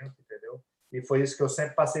treinamento, entendeu? E foi isso que eu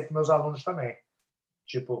sempre passei para meus alunos também.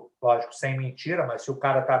 Tipo, lógico, sem mentira, mas se o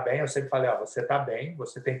cara está bem, eu sempre falei, ó, você está bem,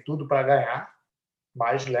 você tem tudo para ganhar,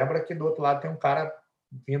 mas lembra que do outro lado tem um cara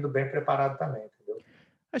vindo bem preparado também, entendeu?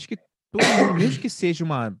 Acho que todo mundo, mesmo que seja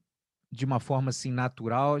de uma forma, assim,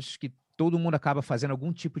 natural, acho que todo mundo acaba fazendo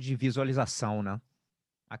algum tipo de visualização, né?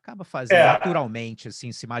 Acaba fazendo É, naturalmente,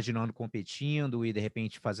 assim, se imaginando competindo e de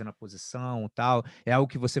repente fazendo a posição, e tal. É algo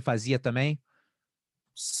que você fazia também?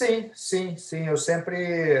 sim, sim, sim. Eu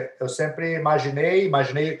sempre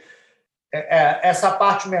imaginei. Essa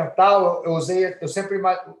parte mental eu sempre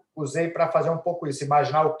usei para fazer um pouco isso,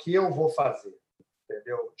 imaginar o que eu vou fazer,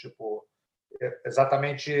 entendeu? Tipo,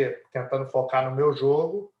 exatamente tentando focar no meu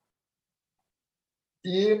jogo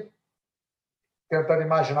e tentando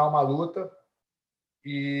imaginar uma luta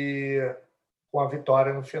e com a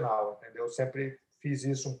vitória no final, entendeu? Eu sempre fiz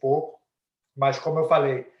isso um pouco, mas como eu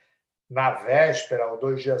falei, na véspera ou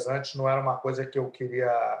 2 dias antes não era uma coisa que eu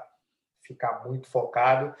queria ficar muito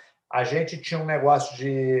focado. A gente tinha um negócio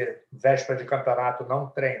de véspera de campeonato não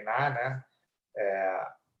treinar, né?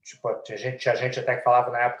 Tipo, tinha gente até que falava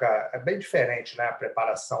na época, é bem diferente, né? A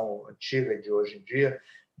preparação antiga de hoje em dia,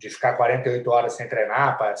 de ficar 48 horas sem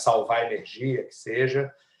treinar para salvar energia, que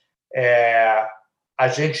seja. A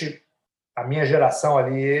gente, a minha geração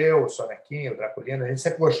ali, eu, o Sonequinho, o Draculino, a gente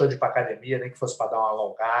sempre gostou de ir para academia, nem que fosse para dar uma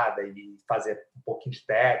alongada e fazer um pouquinho de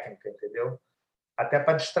técnica, entendeu? Até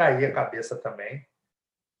para distrair a cabeça também.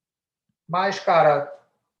 Mas, cara,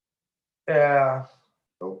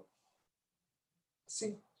 eu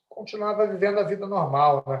assim, continuava vivendo a vida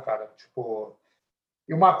normal, né, cara? Tipo,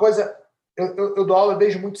 e uma coisa, eu dou aula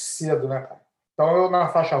desde muito cedo, né, cara? Então, eu na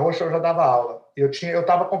faixa roxa eu já dava aula. Eu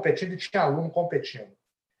estava competindo e tinha aluno competindo.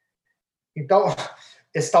 Então,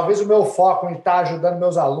 talvez o meu foco em estar ajudando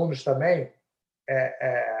meus alunos também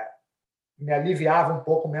me aliviava um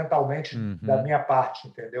pouco mentalmente da Uhum. minha parte,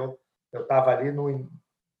 entendeu? Eu estava ali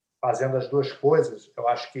fazendo as duas coisas. Eu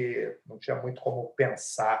acho que não tinha muito como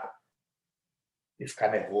pensar e ficar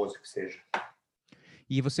nervoso, que seja.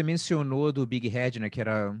 E você mencionou do Big Head, né, que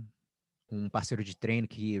era um parceiro de treino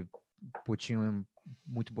que, pô, tinha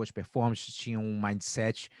muito boas performances, tinha um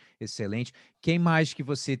mindset excelente. Quem mais que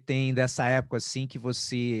você tem dessa época, assim,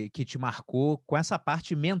 que te marcou com essa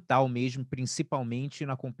parte mental mesmo, principalmente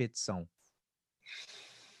na competição?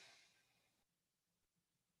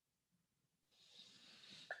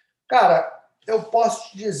 Cara, eu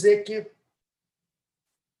posso te dizer que,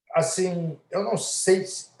 assim, eu não sei,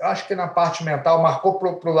 eu acho que na parte mental marcou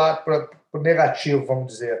para o lado, para o negativo,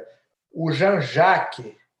 vamos dizer. O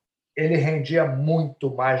Jean-Jacques, ele rendia muito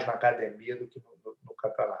mais na academia do que no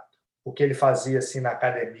campeonato. O que ele fazia assim na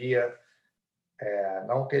academia,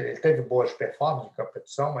 não que ele teve boas performances de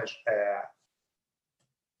competição, mas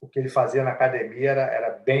o que ele fazia na academia era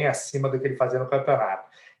bem acima do que ele fazia no campeonato.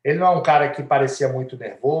 Ele não é um cara que parecia muito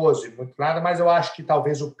nervoso e muito nada, mas eu acho que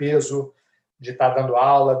talvez o peso de estar dando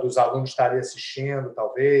aula, dos alunos estarem assistindo,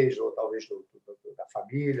 talvez, ou talvez da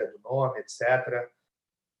família, do nome, etc.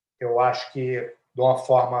 Eu acho que de uma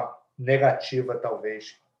forma negativa,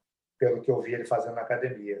 talvez, pelo que eu vi ele fazendo na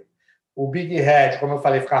academia. O Big Red, como eu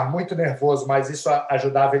falei, ficava muito nervoso, mas isso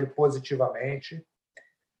ajudava ele positivamente.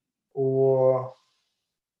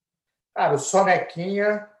 Cara, o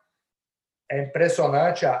Sonequinha é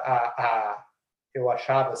impressionante. Eu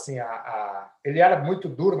achava assim, ele era muito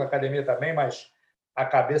duro na academia também, mas a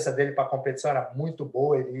cabeça dele para a competição era muito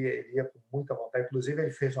boa, ele ia com muita vontade. Inclusive,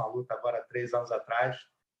 ele fez uma luta agora 3 anos atrás,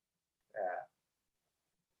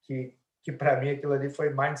 que para mim aquilo ali foi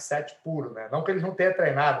mindset puro, né? Não que ele não tenha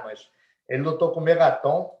treinado, mas ele lutou com o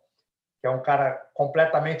Megaton, que é um cara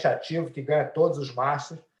completamente ativo, que ganha todos os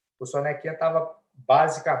Masters. O Sonequinha estava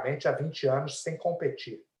basicamente há 20 anos sem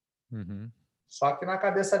competir. Uhum. Só que na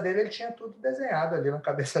cabeça dele ele tinha tudo desenhado ali na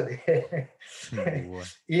cabeça dele. Boa.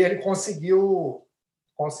 E ele conseguiu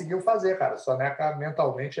fazer, cara. O Soneca,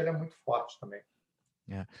 mentalmente, ele é muito forte também.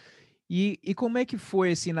 É. E como é que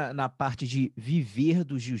foi assim na parte de viver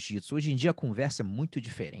do jiu-jitsu? Hoje em dia a conversa é muito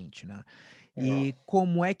diferente, né? E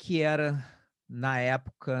como é que era na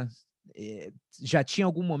época? Já tinha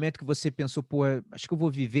algum momento que você pensou, pô, acho que eu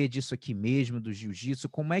vou viver disso aqui mesmo, do jiu-jitsu?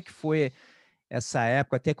 Como é que foi essa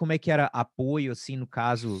época? Até como é que era apoio, assim, no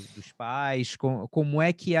caso dos pais? Como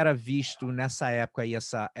é que era visto nessa época aí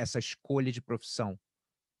essa escolha de profissão?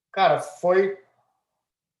 Cara,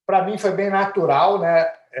 para mim foi bem natural,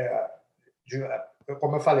 né?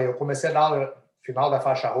 Como eu falei, eu comecei a dar aula no final da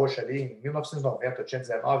faixa roxa ali em 1990, eu tinha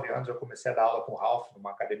 19 anos, eu comecei a dar aula com o Ralph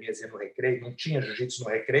numa academiazinha no Recreio, não tinha jiu-jitsu no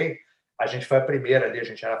Recreio, a gente foi a primeira ali, a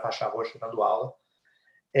gente era faixa roxa dando aula.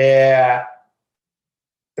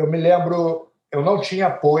 Eu me lembro, eu não tinha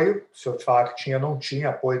apoio, se eu te falar que tinha, não tinha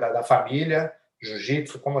apoio da família,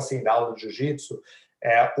 jiu-jitsu, como assim, dar aula de jiu-jitsu?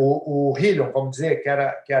 O Hillion, vamos dizer,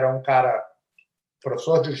 que era um cara,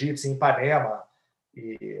 professor de jiu-jitsu em Ipanema,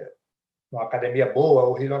 e numa academia boa,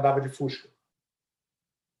 o Hillion andava de Fusca.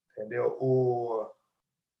 Entendeu?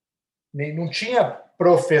 Não tinha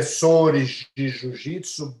professores de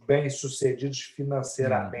jiu-jitsu bem-sucedidos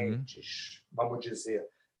financeiramente, vamos dizer.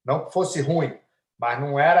 Não que fosse ruim, mas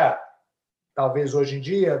não era. Talvez hoje em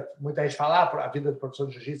dia, muita gente fala a vida do professor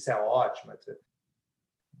de jiu-jitsu é ótima.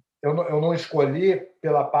 Eu não escolhi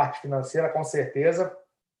pela parte financeira, com certeza.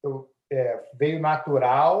 Veio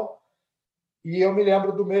natural. E eu me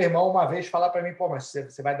lembro do meu irmão uma vez falar para mim, pô, mas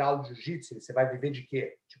você vai dar aula de jiu-jitsu? Você vai viver de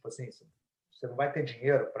quê? Tipo assim, você não vai ter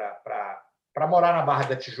dinheiro para morar na Barra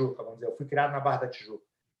da Tijuca, vamos dizer. Eu fui criado na Barra da Tijuca.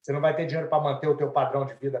 Você não vai ter dinheiro para manter o teu padrão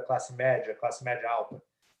de vida classe média alta.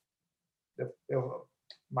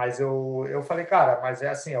 Mas eu falei, cara, mas é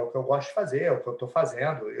assim, é o que eu gosto de fazer, é o que eu estou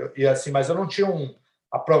fazendo. Mas eu não tinha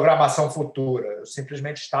a programação futura. Eu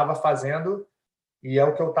simplesmente estava fazendo e é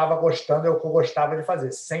o que eu estava gostando, é o que eu gostava de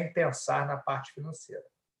fazer, sem pensar na parte financeira.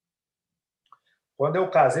 Quando eu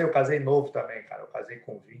casei novo também, cara. Eu casei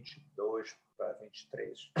com 22 para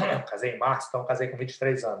 23. Casei em março, então casei com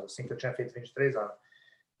 23 anos, assim que eu tinha feito 23 anos.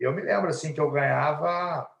 E eu me lembro assim que eu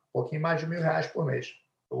ganhava um pouquinho mais de R$1.000 por mês.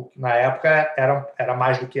 Na época era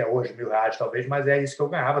mais do que é hoje, R$1.000 talvez, mas é isso que eu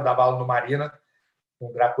ganhava. Eu dava aula no Marina, com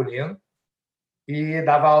o Draculino, e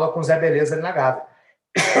dava aula com o Zé Beleza ali na Gávea.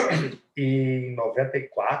 E em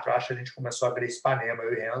 94, acho que a gente começou a abrir Ipanema,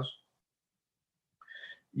 eu e Renzo.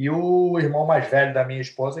 E o irmão mais velho da minha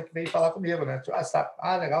esposa que veio falar comigo, né?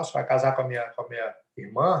 Legal, você vai casar com a minha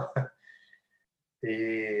irmã?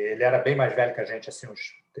 E ele era bem mais velho que a gente, assim,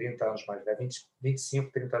 uns 30 anos mais velho,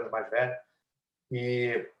 25, 30 anos mais velho.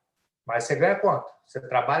 Mas você ganha quanto? Você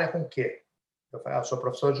trabalha com o quê? Eu falei, eu sou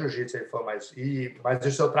professor de jiu-jitsu. Ele falou, mas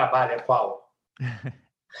o seu trabalho é qual?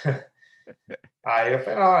 Aí eu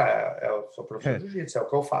falei, não, eu sou professor de jiu-jitsu, é o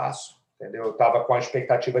que eu faço. Entendeu? Eu estava com a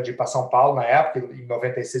expectativa de ir para São Paulo na época, em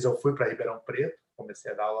 96 eu fui para Ribeirão Preto,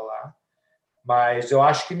 comecei a dar aula lá. Mas eu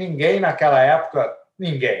acho que ninguém naquela época,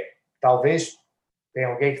 talvez tenha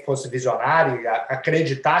alguém que fosse visionário e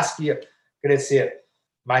acreditasse que ia crescer,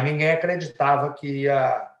 mas ninguém acreditava que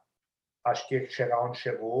ia chegar onde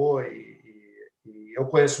chegou. E eu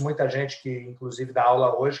conheço muita gente que, inclusive, dá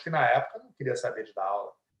aula hoje, que na época não queria saber de dar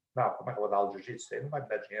aula. Não, como é que eu vou dar aula de jiu-jitsu? Isso aí não vai me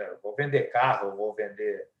dar dinheiro. Eu vou vender carro, vou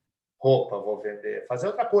vender roupa, fazer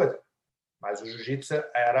outra coisa. Mas o jiu-jitsu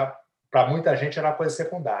para muita gente, era uma coisa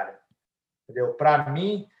secundária. Entendeu? Para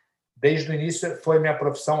mim, desde o início, foi minha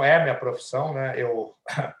profissão, é minha profissão, né?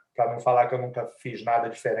 Para não falar que eu nunca fiz nada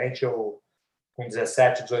diferente, com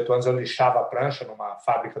 17, 18 anos, eu lixava a prancha numa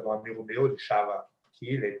fábrica de um amigo meu, lixava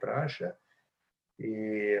quilha e prancha.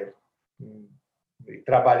 E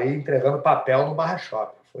trabalhei entregando papel no Barra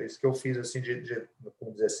Shopping. Foi isso que eu fiz assim,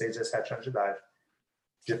 com 16, 17 anos de idade.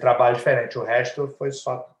 De trabalho diferente. O resto foi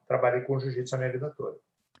só trabalhei com jiu-jitsu a minha vida toda.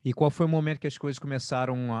 E qual foi o momento que as coisas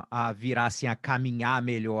começaram a virar, assim, a caminhar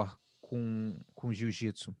melhor com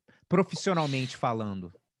jiu-jitsu? Profissionalmente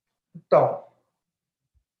falando. Então,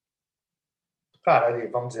 cara, ali,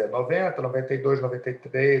 vamos dizer, 90, 92,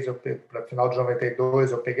 93, para final de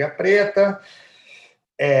 92 eu peguei a preta,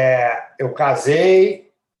 eu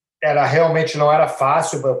casei, realmente não era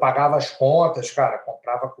fácil, eu pagava as contas, cara,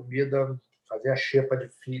 comprava comida, fazia xepa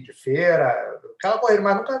de feira, aquela corrida,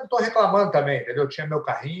 mas nunca estou reclamando também, entendeu? Eu tinha meu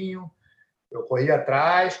carrinho, eu corria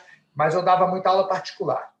atrás, mas eu dava muita aula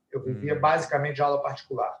particular. Eu vivia basicamente de aula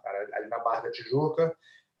particular, cara, ali na Barra da Tijuca.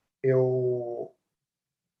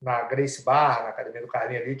 Na Gracie Barra, na Academia do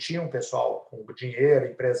Carlinhos ali, tinha um pessoal com dinheiro,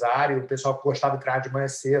 empresário, um pessoal que gostava de treinar de manhã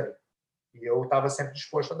cedo. E eu estava sempre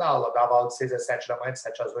disposto a dar aula. Eu dava aula de 6 às 7 da manhã, de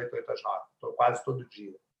 7 às 8, 8 às 9, quase todo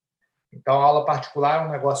dia. Então, a aula particular é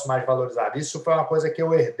um negócio mais valorizado. Isso foi uma coisa que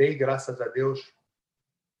eu herdei, graças a Deus,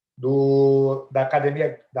 da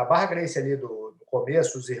academia, da Barra Gracie ali, do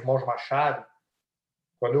começo, os irmãos Machado.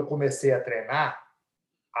 Quando eu comecei a treinar,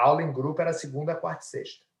 a aula em grupo era segunda, quarta e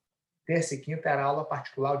sexta. Terça e quinta era aula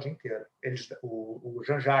particular o dia inteiro. O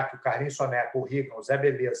Jean-Jacques, o Carlinhos Soneca, o Rigan, o Zé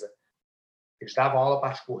Beleza, eles davam aula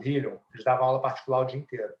particular o dia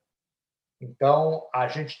inteiro. Então, a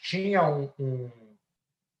gente tinha como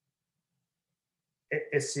é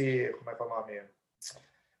que é o nome?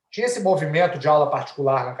 Tinha esse movimento de aula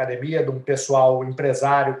particular na academia, de um pessoal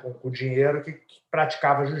empresário com dinheiro que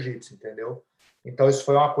praticava jiu-jitsu, entendeu? Então, isso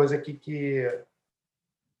foi uma coisa que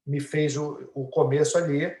me fez o começo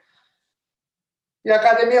ali. E a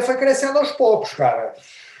academia foi crescendo aos poucos, cara.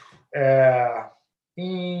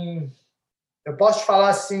 Eu posso te falar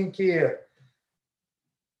assim que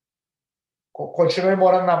continuei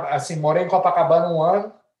morando morei em Copacabana um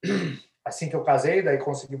ano, assim que eu casei, daí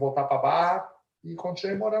consegui voltar para Barra e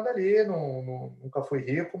continuei morando ali. Nunca fui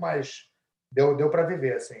rico, mas deu para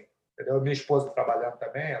viver, assim. Entendeu? Minha esposa trabalhando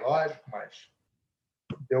também, é lógico, mas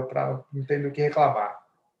deu para não ter do que reclamar.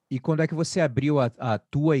 E quando é que você abriu a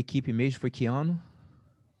tua equipe mesmo? Foi que ano?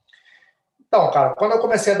 Então, cara, quando eu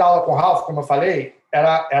comecei a dar aula com o Ralph, como eu falei,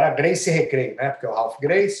 era Gracie Recreio, né? Porque é o Ralph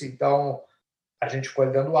Gracie, então a gente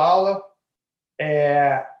foi dando aula.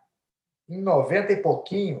 Em 90 e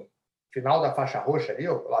pouquinho, final da faixa roxa ali,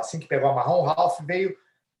 assim que pegou a marrom, o Ralph veio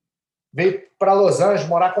para Los Angeles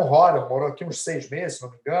morar com o Rory, morou aqui uns 6 meses, se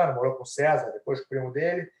não me engano, morou com o César, depois com o primo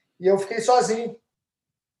dele, e eu fiquei sozinho.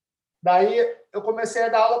 Daí eu comecei a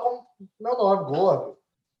dar aula com meu nome, Gordo,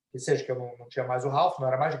 que seja que eu não tinha mais o Ralph, não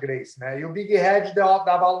era mais Grace, né? E o Big Red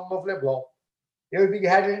dava aula no Novo Leblon. Eu e o Big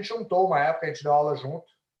Red a gente juntou uma época, a gente deu aula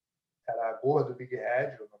junto. Era Gordo, Big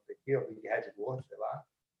Red, o nome daqui, o Big Red Gordo, sei lá.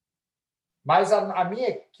 Mas a minha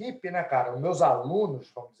equipe, né, cara, os meus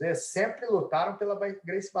alunos, vamos dizer, sempre lutaram pela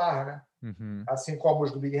Gracie Barra, né? Uhum. Assim como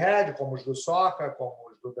os do Big Red, como os do Soca, como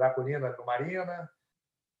os do Draculina e do Marina.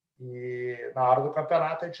 E na hora do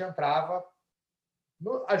campeonato a gente entrava,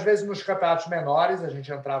 às vezes nos campeonatos menores, a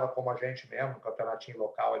gente entrava como a gente mesmo, no campeonatinho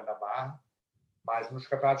local ali da Barra, mas nos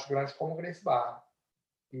campeonatos grandes como o Gracie Barra.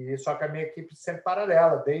 E só que a minha equipe sempre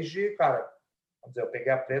paralela, desde, cara, vamos dizer, eu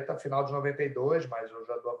peguei a preta no final de 92, mas eu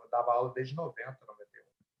já dava aula desde 90,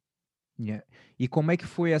 91. Yeah. E como é que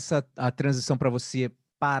foi a transição para você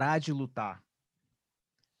parar de lutar?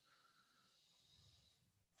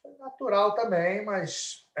 Foi natural também,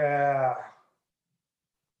 mas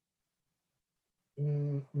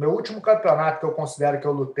meu último campeonato que eu considero que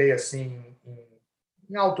eu lutei assim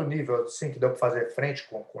em alto nível, assim, que deu para fazer frente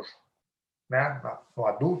com né, no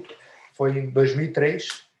adulto, foi em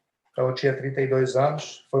 2003. Então eu tinha 32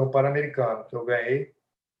 anos, foi um Pan-Americano que eu ganhei em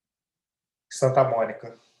Santa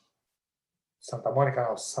Mônica. Santa Mônica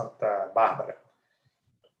não, Santa Bárbara.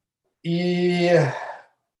 E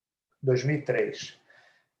 2003.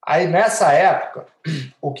 Aí nessa época,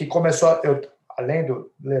 o que começou, além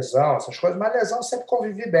do lesão, essas coisas, mas lesão sempre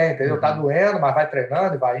convivi bem, entendeu? Tá doendo, mas vai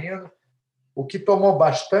treinando e vai indo. O que tomou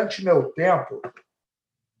bastante meu tempo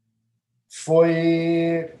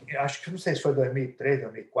foi, acho que não sei se foi 2003,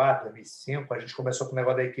 2004, 2005, a gente começou com o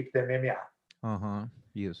negócio da equipe da MMA.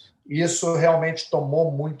 Isso. Isso realmente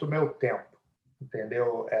tomou muito meu tempo,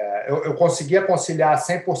 entendeu? Eu conseguia conciliar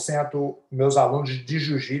 100% meus alunos de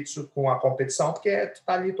jiu-jitsu com a competição, porque tu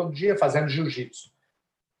tá ali todo dia fazendo jiu-jitsu.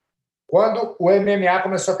 Quando o MMA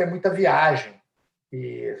começou a ter muita viagem,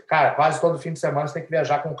 e, cara, quase todo fim de semana você tem que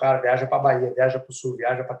viajar com o cara, viaja para Bahia, viaja para o Sul,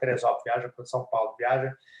 viaja para Teresópolis, viaja para São Paulo,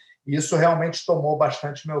 viaja. E isso realmente tomou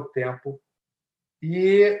bastante meu tempo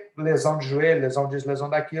E lesão de joelho, lesão disso, lesão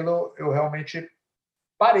daquilo, eu realmente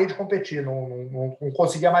parei de competir, não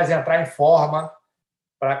conseguia mais entrar em forma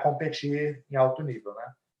para competir em alto nível,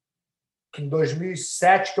 né? Em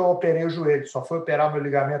 2007 que eu operei o joelho, só fui operar o meu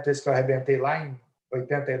ligamento esse que eu arrebentei lá em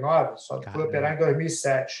 89, só fui operar em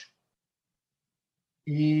 2007.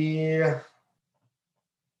 E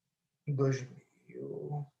em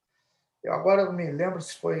 2000, eu agora não me lembro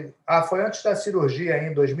se foi, foi antes da cirurgia,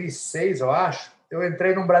 em 2006, eu acho. Eu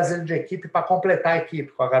entrei num Brasileiro de equipe para completar a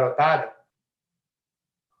equipe com a garotada.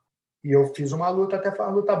 E eu fiz uma luta, até foi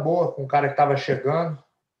uma luta boa, com um cara que estava chegando.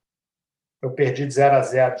 Eu perdi de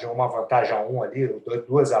 0-0, de uma vantagem a 1 ali,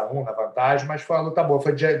 2-1 na vantagem, mas foi uma luta boa.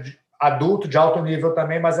 Foi de adulto, de alto nível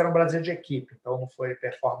também, mas era um Brasileiro de equipe, então não foi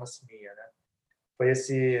performance minha, né? Foi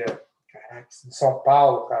esse, caraca, de São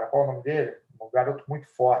Paulo, cara, qual é o nome dele? Um garoto muito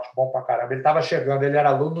forte, bom pra caramba. Ele estava chegando, ele era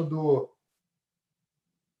aluno do,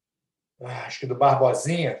 acho que do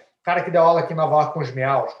Barbosinha, o cara que deu aula aqui em Nova York com os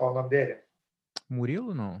Miaus, qual é o nome dele?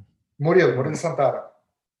 Murilo, não? Murilo Santana.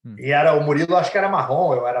 E era o Murilo, acho que era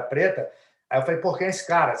marrom, eu era preta. Aí eu falei, por que esse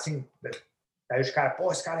cara? Assim, aí os caras,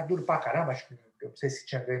 pô, esse cara é duro pra caramba. Acho que, eu não sei se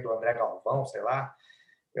tinha ganho do André Galvão, sei lá.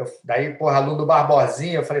 Daí, porra, aluno do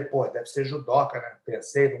Barbosinha, eu falei, pô, deve ser judoca, né?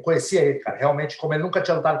 Pensei, não conhecia ele, cara. Realmente, como ele nunca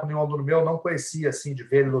tinha lutado com nenhum aluno meu, não conhecia, assim, de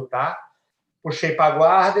ver ele lutar. Puxei pra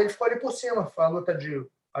guarda, ele ficou ali por cima. Foi uma luta de,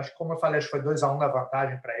 acho que como eu falei, acho que foi 2-1 na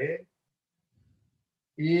vantagem para ele.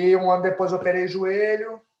 E um ano depois eu operei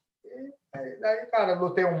joelho. E daí, cara,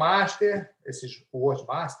 lutei um Master, esses World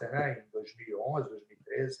Master, né? Em 2011,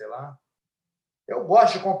 2013, sei lá. Eu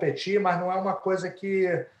gosto de competir, mas não é uma coisa que...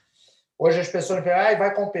 Hoje as pessoas dizem,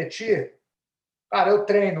 vai competir? Cara, eu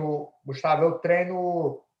treino, Gustavo, eu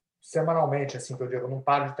treino semanalmente, assim, que eu digo, eu não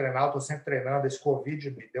paro de treinar, eu estou sempre treinando. Esse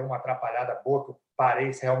Covid me deu uma atrapalhada boa, que eu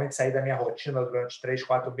parei, realmente saí da minha rotina durante 3,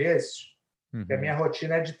 4 meses, porque a minha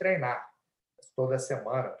rotina é de treinar toda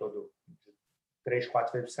semana, 3,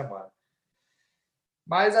 4 vezes por semana.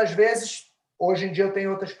 Mas, às vezes, hoje em dia eu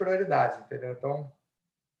tenho outras prioridades, entendeu? Então,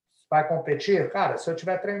 vai competir? Cara, se eu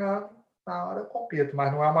estiver treinando, na hora eu compito,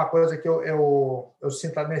 mas não é uma coisa que eu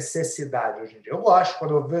sinto a necessidade hoje em dia. Eu gosto,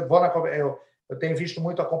 quando eu vou eu tenho visto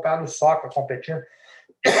muito acompanhar o Soca competindo.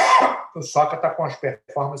 O Soca está com as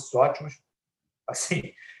performances ótimas,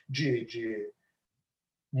 assim, a gente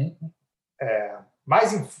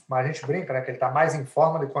brinca, né, que ele está mais em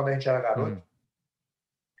forma do que quando a gente era garoto.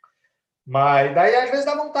 Mas daí, às vezes,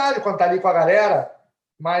 dá vontade quando está ali com a galera,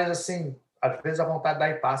 mas, assim, às vezes a vontade dá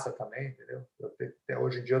e passa também, entendeu?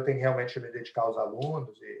 Hoje em dia eu tenho realmente que me dedicar aos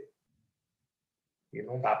alunos e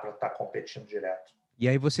não dá para estar competindo direto. E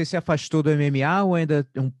aí você se afastou do MMA ou ainda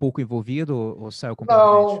é um pouco envolvido ou saiu completamente?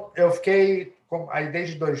 Não, eu fiquei aí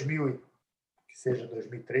desde 2000, que seja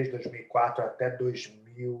 2003, 2004 até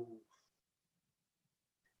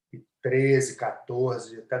 2013,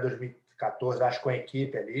 14, até 2014, acho que com a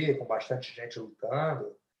equipe ali, com bastante gente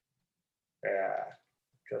lutando.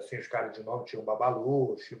 Assim, os caras de nome tinham o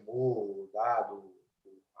Babalu, o Shimu, o Dado, o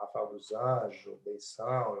Rafael dos Anjos, o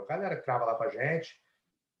Beição, a galera que trava lá com a gente.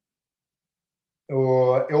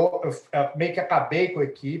 Eu meio que acabei com a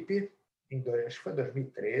equipe, acho que foi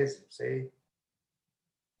 2013, não sei.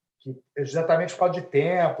 Exatamente por causa de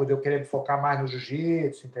tempo, de eu querer me focar mais no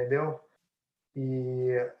jiu-jitsu, entendeu?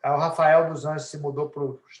 E aí o Rafael dos Anjos se mudou para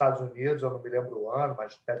os Estados Unidos, eu não me lembro o ano,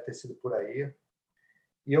 mas deve ter sido por aí.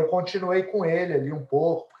 E eu continuei com ele ali um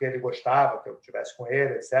pouco, porque ele gostava que eu estivesse com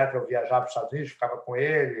ele, etc. Eu viajava para os Estados Unidos, ficava com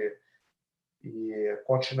ele. E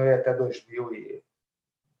continuei até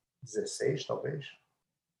 2016, talvez.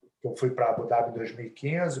 Eu fui para Abu Dhabi em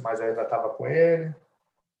 2015, mas eu ainda estava com ele.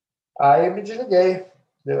 Aí me desliguei.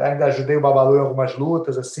 Eu ainda ajudei o Babalu em algumas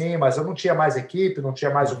lutas, assim, mas eu não tinha mais equipe, não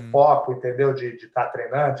tinha mais o foco, entendeu? De estar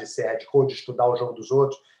treinando, de ser head coach, de estudar o jogo dos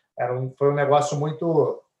outros. Foi um negócio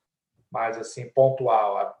muito mais assim,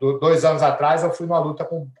 pontual. Há 2 anos atrás eu fui numa luta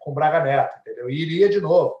com o Braga Neto, entendeu? E iria de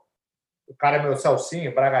novo. O cara é meu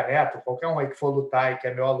Celcinho, Braga Neto, qualquer um aí que for lutar e que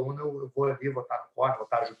é meu aluno, eu vou ali, vou estar no corte, vou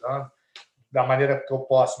estar ajudando da maneira que eu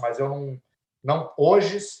posso, mas eu não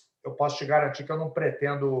hoje eu posso te garantir que eu não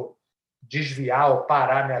pretendo desviar ou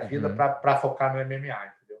parar minha vida para focar no MMA,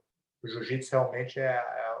 entendeu? O jiu-jitsu realmente é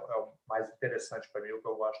o mais interessante para mim, o que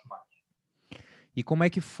eu gosto mais. E como é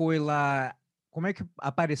que foi lá? Como é que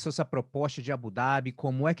apareceu essa proposta de Abu Dhabi?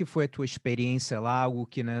 Como é que foi a tua experiência lá? Algo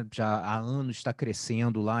que, né, já há anos está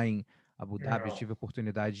crescendo lá em Abu Dhabi. Eu tive a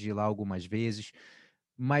oportunidade de ir lá algumas vezes.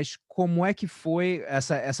 Mas como é que foi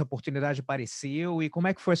essa oportunidade apareceu e como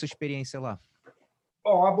é que foi essa experiência lá?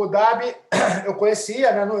 Bom, Abu Dhabi eu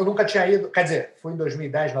conhecia, né? Eu nunca tinha ido. Quer dizer, fui em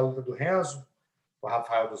 2010 na luta do Renzo, o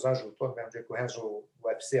Rafael dos Anjos lutou no mesmo dia que o Renzo, o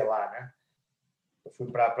UFC lá, né? Eu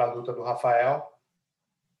fui para a luta do Rafael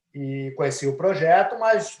e conheci o projeto,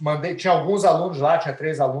 mas tinha alguns alunos lá, tinha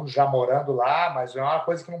 3 alunos já morando lá, mas é uma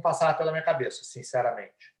coisa que não passava pela minha cabeça,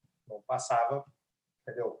 sinceramente. Não passava,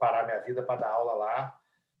 entendeu? Parar minha vida para dar aula lá.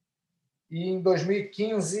 E em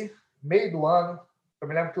 2015, meio do ano, eu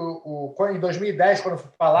me lembro que em 2010, quando eu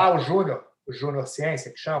fui para lá, o Júnior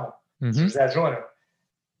Ciência, que chamam, José Júnior,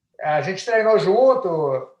 a gente treinou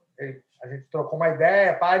junto, a gente trocou uma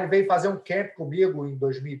ideia, ele veio fazer um camp comigo em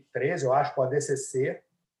 2013, eu acho, com a DCC,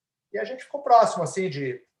 e a gente ficou próximo, assim,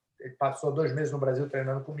 ele passou 2 meses no Brasil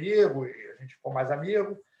treinando comigo, e a gente ficou mais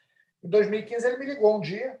amigo. Em 2015, ele me ligou um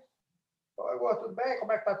dia, falou: tudo bem?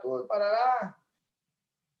 Como é que tá tudo? Parará.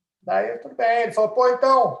 Daí, tudo bem. Ele falou: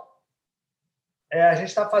 então, a gente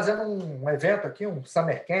está fazendo um evento aqui, um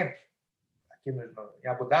Summer Camp, aqui em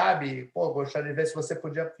Abu Dhabi. Gostaria de ver se você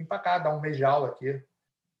podia vir para cá, dar um mês de aula aqui.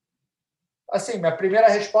 Assim, minha primeira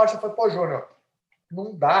resposta foi: Júnior,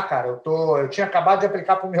 não dá, cara. Eu tinha acabado de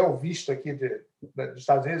aplicar para o meu visto aqui dos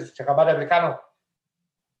Estados Unidos. Tinha acabado de aplicar, não.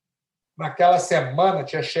 Naquela semana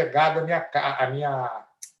tinha chegado a minha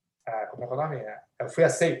como é que é o nome? Eu fui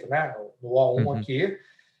aceito, né? No O1 aqui.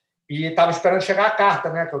 E estava esperando chegar a carta,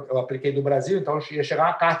 né? Que eu apliquei do Brasil, então ia chegar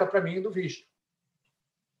uma carta para mim do visto.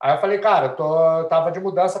 Aí eu falei: cara, eu estava de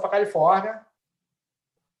mudança para Califórnia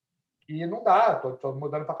e não dá, estou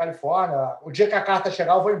mudando para Califórnia. O dia que a carta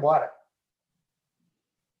chegar, eu vou embora.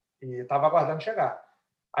 E estava aguardando chegar.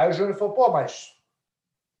 Aí o Júnior falou: mas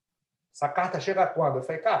essa carta chega quando? Eu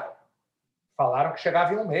falei: cara, falaram que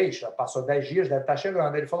chegava em um mês, já passou 10 dias, deve estar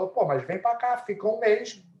chegando. Ele falou: mas vem para cá, fica um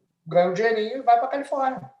mês, ganha um dinheirinho e vai para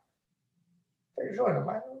Califórnia. Eu falei: Júnior,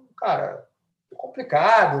 mas, cara, é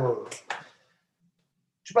complicado.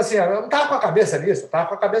 Tipo assim, eu não estava com a cabeça nisso, eu estava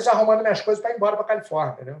com a cabeça arrumando minhas coisas para ir embora para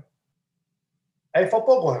Califórnia, entendeu? Aí ele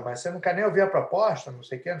falou: Gordo, mas você não quer nem ouvir a proposta, não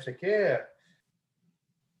sei o quê, não sei o quê.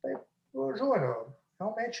 Eu falei: Júnior,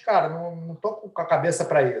 realmente, cara, não estou com a cabeça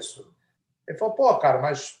para isso. Ele falou: cara,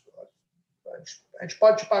 mas a gente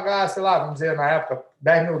pode te pagar, sei lá, vamos dizer, na época,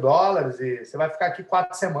 $10 mil e você vai ficar aqui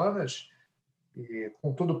 4 semanas e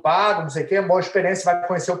com tudo pago, não sei o quê, boa experiência, vai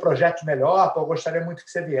conhecer o projeto melhor, eu gostaria muito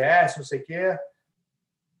que você viesse, não sei o quê.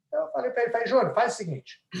 Eu falei para ele: Júnior, faz o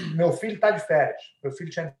seguinte, meu filho está de férias, meu filho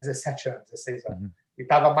tinha 17 anos, 16 anos, e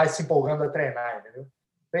estava mais se empolgando a treinar, entendeu?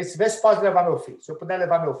 Vê se pode levar meu filho. Se eu puder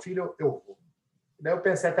levar meu filho, eu vou. Daí eu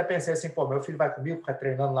pensei assim: meu filho vai comigo, fica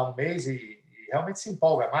treinando lá um mês e realmente se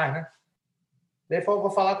empolga mais, né? Daí ele falou: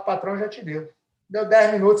 vou falar com o patrão, já te digo. Deu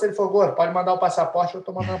 10 minutos, ele falou: Gordo, pode mandar o passaporte, eu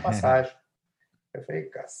estou mandando a passagem. Eu falei: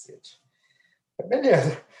 cacete.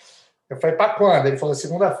 Beleza. Eu falei: para quando? Ele falou: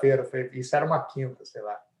 segunda-feira. Eu falei: isso era uma quinta, sei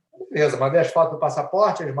lá. Beleza, mandei as fotos do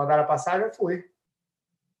passaporte, eles mandaram a passagem, eu fui.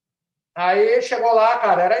 Aí chegou lá,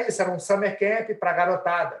 cara, era isso, era um summer camp para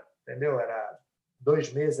garotada, entendeu? Era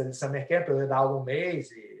 2 meses de summer camp, eu ia dar aula um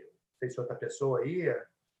mês e não sei se outra pessoa ia.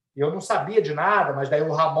 E eu não sabia de nada, mas daí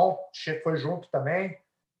o Ramon foi junto também,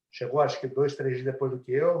 chegou acho que 2, 3 dias depois do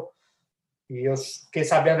que eu, e eu fiquei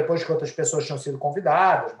sabendo depois que outras pessoas tinham sido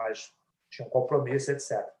convidadas, mas tinham compromisso,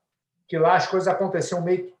 etc. Que lá as coisas aconteciam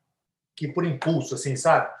meio que por impulso, assim,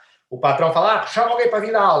 sabe? O patrão fala: chama alguém para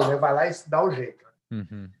vir dar aula, né? Vai lá e dá o jeito.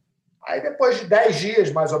 Aí, depois de 10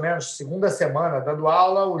 dias, mais ou menos, segunda semana, dando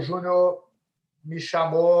aula, o Júnior me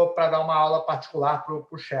chamou para dar uma aula particular para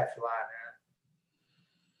o chefe lá,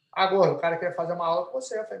 né? Gordo, o cara queria fazer uma aula com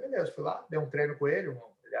você. Eu falei: beleza, fui lá, dei um treino com ele,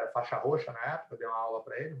 ele era faixa roxa na época, eu dei uma aula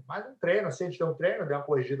para ele, mais um treino, assim, a gente deu um treino, dei uma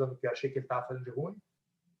corrigida no que eu achei que ele estava fazendo de ruim,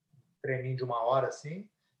 treininho de 1 hora, assim.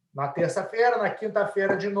 Na terça-feira, na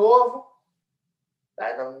quinta-feira de novo.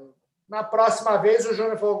 Aí, na próxima vez, o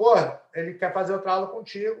Júnior falou: Gordo, ele quer fazer outra aula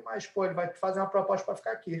contigo, mas ele vai te fazer uma proposta para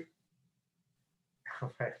ficar aqui. Eu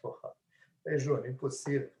falei: Júnior,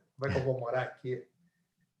 impossível. Como é que eu vou morar aqui?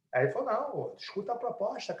 Aí ele falou: não, escuta a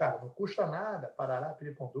proposta, cara, não custa nada, Parará,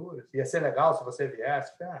 pedir com Honduras. Ia ser legal se você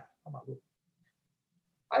viesse. Eu falei: tá maluco.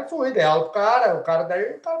 Aí fui, dei aula pro cara, o cara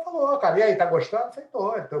falou: cara, e aí, tá gostando? Eu falei: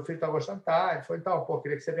 tô, teu filho tá gostando? Tá. Ele falou: então,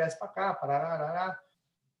 queria que você viesse para cá, Parará.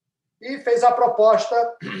 E fez a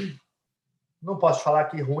proposta. Não posso falar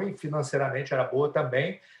que ruim, financeiramente era boa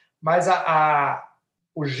também, mas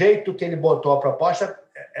o jeito que ele botou a proposta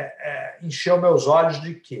encheu meus olhos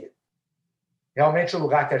de que realmente o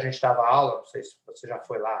lugar que a gente dava aula, não sei se você já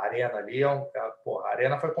foi lá, a Arena ali, a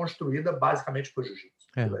Arena foi construída basicamente por jiu-jitsu.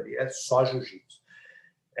 Aquilo ali é só jiu-jitsu.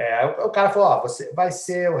 O cara falou: você vai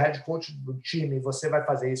ser o head coach do time, você vai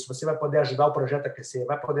fazer isso, você vai poder ajudar o projeto a crescer,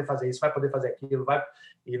 vai poder fazer isso, vai poder fazer aquilo.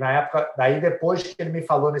 E na época, daí depois que ele me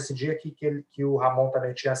falou nesse dia que o Ramon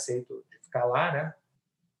também tinha aceito de ficar lá, né?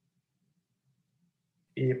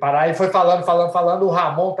 E Pará, e foi falando, o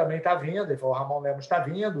Ramon também está vindo, ele falou, o Ramon Lemos está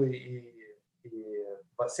vindo, e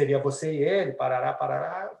seria você e ele, parará,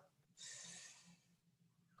 parará.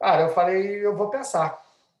 Cara, eu falei, eu vou pensar.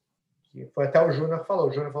 E foi até o Júnior que falou.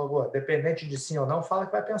 O Júnior falou, dependente de sim ou não, fala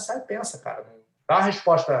que vai pensar e pensa, cara. Não dá uma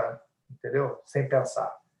resposta, entendeu? Sem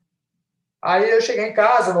pensar. Aí eu cheguei em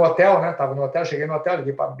casa, no hotel, né? Estava no hotel, cheguei no hotel,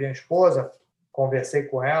 liguei para minha esposa, conversei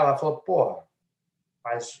com ela, ela falou, porra,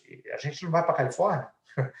 mas a gente não vai para Califórnia?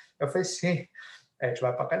 Eu falei, sim, a gente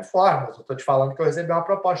vai para Califórnia, mas eu estou te falando que eu recebi uma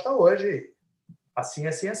proposta hoje, assim,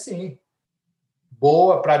 assim, assim.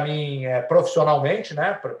 Boa para mim profissionalmente,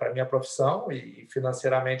 né? Para minha profissão, e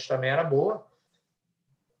financeiramente também era boa.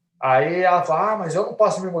 Aí ela falou, mas eu não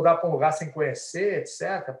posso me mudar para um lugar sem conhecer,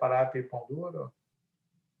 etc., Pará, Pão Duro.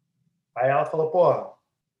 Aí ela falou, pô,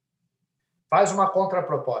 faz uma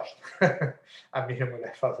contraproposta. A minha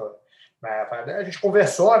mulher falou. A gente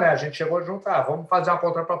conversou, né? A gente chegou junto, vamos fazer uma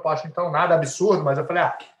contraproposta. Então, nada absurdo, mas eu falei,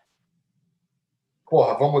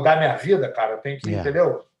 porra, vou mudar minha vida, cara, eu tenho que,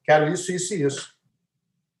 entendeu? Quero isso, isso e isso.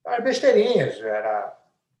 Era besteirinhas, era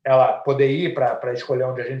ela poder ir para escolher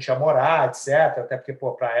onde a gente ia morar, etc. Até porque,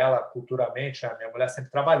 para ela, culturalmente, a minha mulher sempre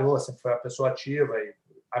trabalhou, sempre foi uma pessoa ativa. E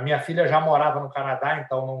a minha filha já morava no Canadá,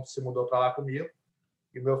 então não se mudou para lá comigo.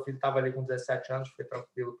 E o meu filho estava ali com 17 anos, foi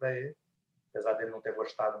tranquilo para ele, apesar dele não ter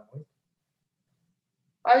gostado muito.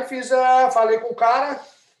 Aí falei com o cara,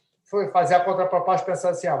 fui fazer a contraproposta,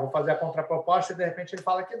 pensando assim, vou fazer a contraproposta, e de repente ele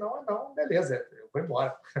fala que não, beleza, eu vou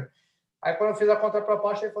embora. Aí quando eu fiz a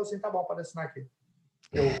contraproposta, ele falou assim, tá bom, pode assinar aqui.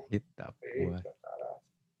 Eita, caralho.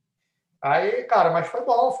 Aí, cara, mas foi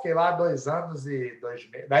bom, fiquei lá 2 anos e 2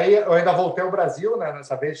 meses. Daí eu ainda voltei ao Brasil, né?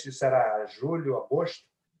 Nessa vez, isso era julho, agosto.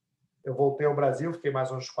 Eu voltei ao Brasil, fiquei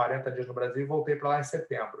mais uns 40 dias no Brasil e voltei para lá em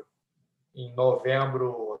setembro. Em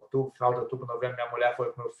novembro, outubro, final de outubro, novembro, minha mulher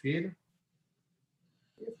foi com meu filho.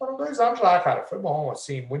 E foram 2 anos lá, cara. Foi bom,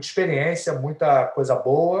 assim, muita experiência, muita coisa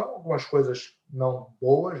boa, algumas coisas não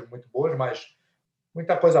boas, muito boas, mas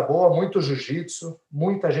muita coisa boa, muito jiu-jitsu,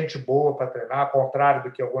 muita gente boa para treinar, ao contrário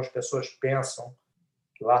do que algumas pessoas pensam,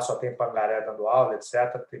 que lá só tem pangaré dando aula,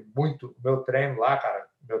 etc. Tem muito. O meu treino lá, cara,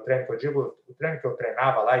 meu treino que eu digo, o treino que eu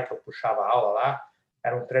treinava lá e que eu puxava aula lá,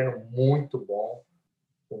 era um treino muito bom,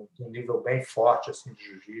 com um nível bem forte assim, de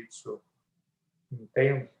jiu-jitsu.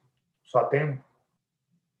 Só tem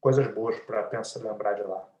coisas boas para pensar, lembrar de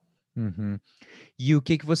lá. Uhum. E o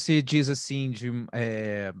que você diz assim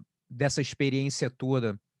dessa experiência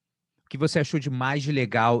toda? O que você achou de mais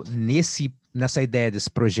legal nessa ideia desse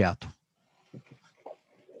projeto?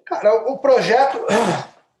 Cara, o projeto,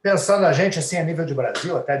 pensando a gente assim a nível de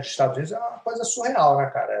Brasil, até de Estados Unidos, é uma coisa surreal, né,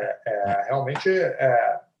 cara? Realmente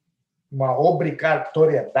uma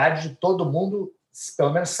obrigatoriedade de todo mundo,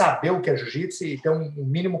 pelo menos, saber o que é jiu-jitsu e ter um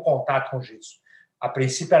mínimo contato com o jiu-jitsu. A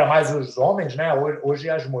princípio era mais os homens, né? Hoje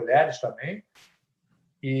as mulheres também.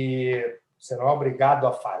 E você não é obrigado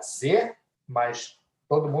a fazer, mas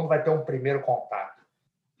todo mundo vai ter um primeiro contato.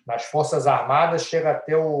 Nas Forças Armadas chega a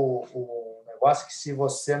ter o negócio que se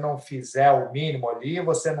você não fizer o mínimo ali,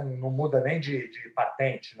 você não muda nem de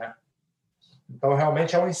patente, né? Então,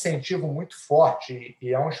 realmente é um incentivo muito forte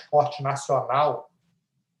e é um esporte nacional,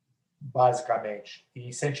 basicamente, e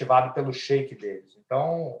incentivado pelo sheik deles.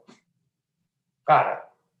 Então, cara,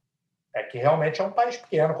 é que realmente é um país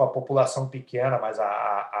pequeno, com a população pequena, mas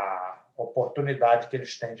a oportunidade que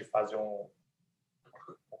eles têm de fazer um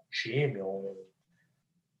time, ou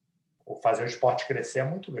fazer o esporte crescer é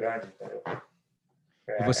muito grande, entendeu?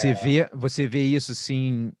 E você vê isso,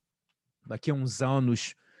 assim, daqui a uns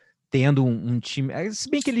anos, tendo um time... Se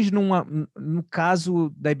bem que eles não... No caso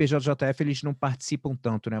da IBJJF, eles não participam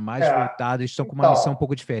tanto, né? Mais voltados, eles estão com uma missão um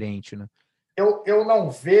pouco diferente, né? Eu não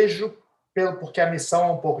vejo, porque a missão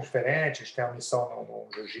é um pouco diferente. Eles têm uma missão no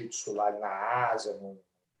jiu-jitsu lá na Ásia, no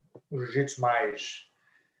jiu-jitsu mais...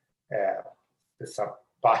 essa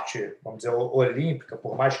parte, vamos dizer, olímpica,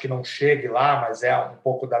 por mais que não chegue lá, mas é um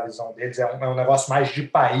pouco da visão deles, é um negócio mais de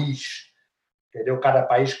país, entendeu? Cada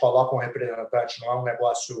país coloca um representante, não é um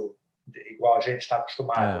negócio igual a gente está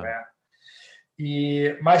acostumado, né?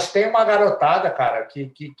 Mas tem uma garotada, cara,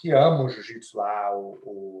 que ama o jiu-jitsu lá,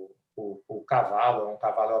 o Cavalo,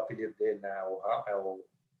 é o apelido dele, né?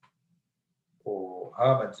 O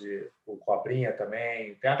Hamad, o Cobrinha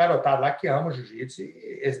também. Tem a garotada lá que ama o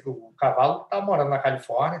jiu-jitsu. O Cavalo está morando na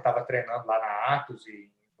Califórnia, estava treinando lá na Atos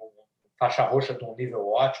e faixa roxa de um nível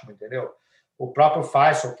ótimo, entendeu? O próprio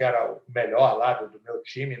Faisal, que era o melhor lá do meu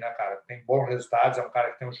time, né, cara? Tem bons resultados, é um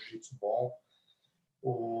cara que tem um jiu-jitsu bom.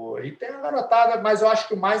 E tem a garotada, mas eu acho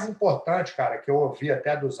que o mais importante, cara, que eu ouvi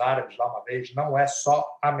até dos árabes lá uma vez, não é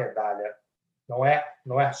só a medalha. Não é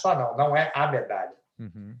a medalha.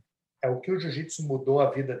 Uhum. É o que o jiu-jitsu mudou a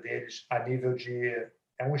vida deles a nível de...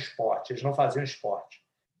 É um esporte, eles não faziam esporte.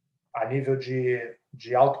 A nível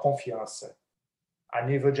de autoconfiança, a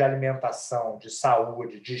nível de alimentação, de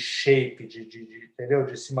saúde, de shape, entendeu?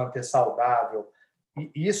 De se manter saudável.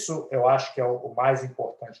 E isso eu acho que é o mais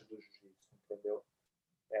importante do jiu-jitsu, entendeu?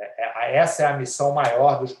 Essa é a missão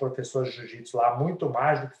maior dos professores de jiu-jitsu lá, muito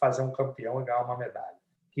mais do que fazer um campeão e ganhar uma medalha.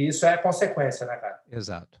 Que isso é consequência, né, cara?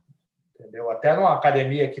 Exato. Entendeu? Até numa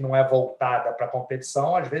academia que não é voltada para a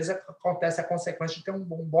competição, às vezes acontece a consequência de ter um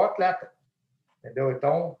bom atleta. Entendeu?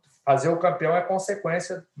 Então, fazer o campeão é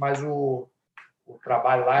consequência, mas o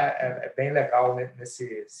trabalho lá é bem legal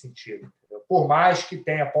nesse sentido. Entendeu? Por mais que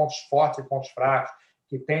tenha pontos fortes e pontos fracos,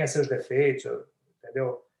 que tenha seus defeitos,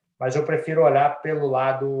 entendeu? Mas eu prefiro olhar pelo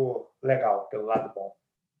lado legal, pelo lado bom.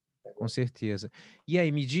 Com certeza. E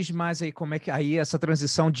aí, me diz mais aí como é que aí essa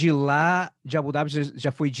transição de lá, de Abu Dhabi,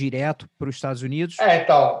 já foi direto para os Estados Unidos?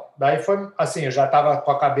 Então, daí foi assim, eu já estava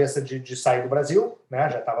com a cabeça de sair do Brasil, né?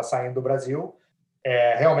 Já estava saindo do Brasil,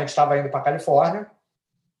 realmente estava indo para a Califórnia,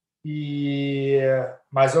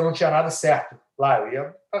 mas eu não tinha nada certo lá. Eu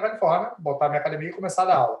ia para a Califórnia, botar minha academia e começar a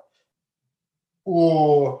dar aula.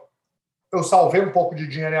 Eu salvei um pouco de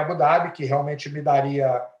dinheiro em Abu Dhabi, que realmente me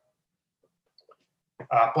daria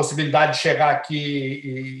a possibilidade de chegar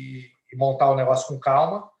aqui e montar o negócio com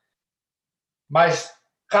calma, mas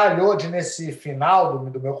calhou de nesse final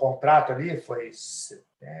do meu contrato ali, foi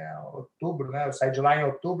outubro, né? Eu saí de lá em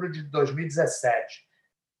outubro de 2017.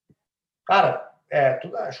 Cara,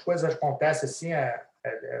 as coisas acontecem assim,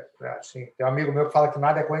 assim, tem um amigo meu que fala que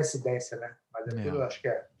nada é coincidência, né? Mas tudo, acho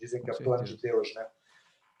que dizem que é plano de Deus, né?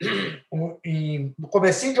 No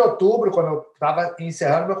comecinho de outubro, quando eu estava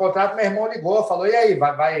encerrando meu contrato, meu irmão ligou, falou: e aí,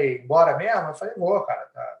 vai embora mesmo? Eu falei: vou, cara,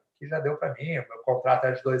 aqui já deu para mim, meu contrato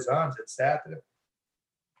é de 2 anos, etc.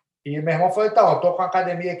 E meu irmão falou: então, eu estou com uma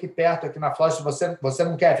academia aqui perto, aqui na Flórida, você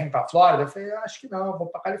não quer vir para a Flórida? Eu falei: acho que não, eu vou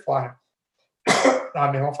para a Califórnia.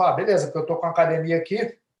 Meu irmão falou: beleza, porque eu estou com uma academia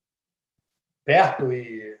aqui perto,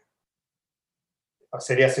 e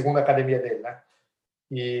seria a segunda academia dele, né?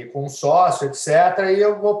 E com um sócio, etc. E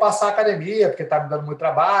eu vou passar a academia, porque está me dando muito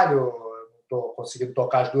trabalho, estou conseguindo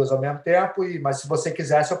tocar as duas ao mesmo tempo, mas se você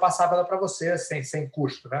quisesse, eu passava ela para você, sem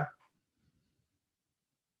custo, né?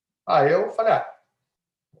 Aí eu falei: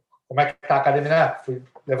 como é que está a academia? Fui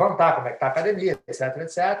levantar como é que está a academia, etc,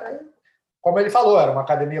 etc. E, como ele falou, era uma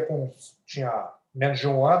academia tinha menos de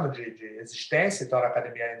 1 ano de existência, então era uma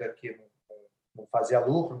academia ainda que não fazia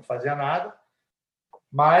lucro, não fazia nada.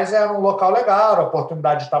 Mas era um local legal, a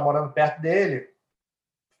oportunidade de estar morando perto dele.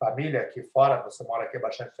 Família aqui fora, você mora aqui há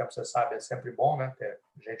bastante tempo, você sabe, é sempre bom, né? Ter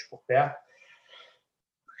gente por perto.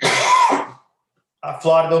 A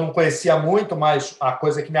Flórida eu não conhecia muito, mas a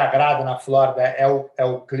coisa que me agrada na Flórida é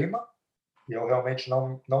o clima. E eu realmente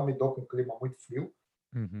não me dou com um clima muito frio.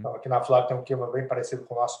 Uhum. Então, aqui na Flórida tem um clima bem parecido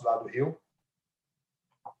com o nosso lá do Rio.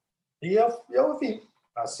 E eu vim,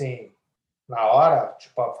 assim, na hora,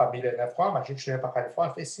 tipo, a família, né, falou: mas a gente vem para a Califórnia?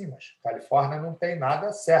 Eu falei: sim, mas Califórnia não tem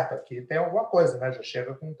nada certo, aqui tem alguma coisa, né? Já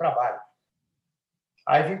chega com um trabalho.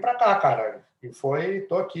 Aí vim para cá, cara, e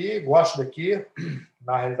estou aqui, gosto daqui.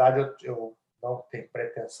 Na realidade, eu não tenho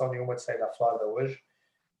pretensão nenhuma de sair da Flórida hoje.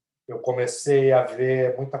 Eu comecei a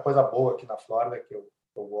ver muita coisa boa aqui na Flórida, que eu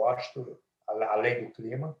gosto, além do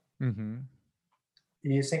clima. Uhum.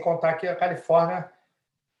 E sem contar que a Califórnia,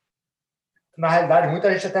 na realidade,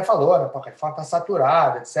 muita gente até falou, né? A Califórnia está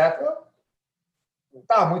saturada, etc. Eu não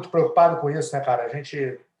estava muito preocupado com isso, né, cara? A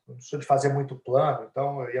gente não precisa de fazer muito plano,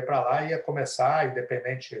 então eu ia para lá e ia começar,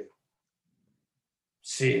 independente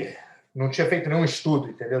se não tinha feito nenhum estudo,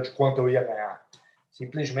 entendeu? De quanto eu ia ganhar.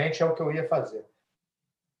 Simplesmente é o que eu ia fazer.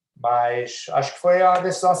 Mas acho que foi a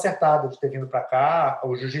decisão acertada de ter vindo para cá.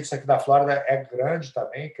 O jiu-jitsu aqui da Flórida é grande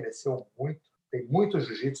também, cresceu muito. Tem muito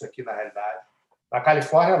jiu-jitsu aqui, na realidade. Na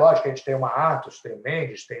Califórnia, lógico, a gente tem uma Atos, tem o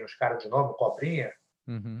Mendes, tem os caras de nome, o Cobrinha.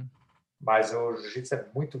 Uhum. Mas o jiu-jitsu é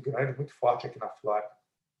muito grande, muito forte aqui na Flórida.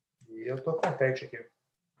 E eu estou contente aqui.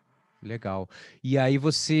 Legal. E aí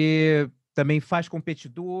você também faz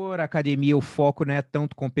competidor, academia, o foco não é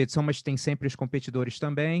tanto competição, mas tem sempre os competidores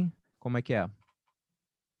também. Como é que é?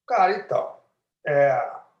 Cara, então,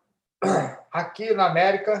 aqui na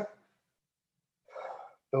América,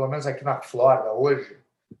 pelo menos aqui na Flórida hoje,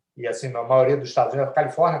 e assim, na maioria dos Estados Unidos, a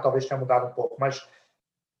Califórnia talvez tenha mudado um pouco, mas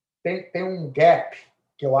tem um gap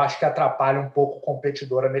que eu acho que atrapalha um pouco o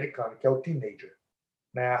competidor americano, que é o teenager.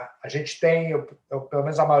 Né? A gente tem, pelo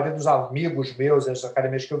menos a maioria dos amigos meus, as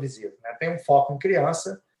academias que eu visito, né? Tem um foco em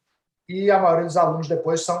criança e a maioria dos alunos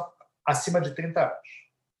depois são acima de 30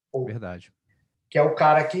 anos. Verdade. que é o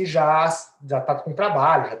cara que já está com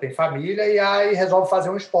trabalho, já tem família, e aí resolve fazer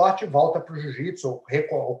um esporte e volta para o jiu-jitsu,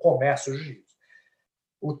 ou começa o jiu-jitsu.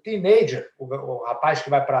 O teenager, o rapaz que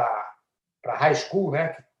vai para high school, né,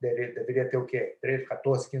 que deveria ter o quê? 13,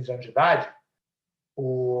 14, 15 anos de idade,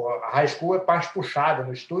 a high school é mais puxada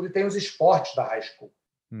no estudo e tem os esportes da high school.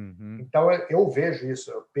 Uhum. Então, eu vejo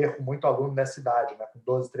isso, eu perco muito aluno nessa idade, né? Com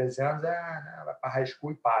 12, 13 anos, vai para high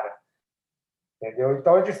school e para. Entendeu?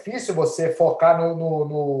 Então, é difícil você focar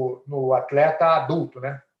no atleta adulto,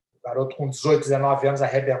 né? O garoto com 18, 19 anos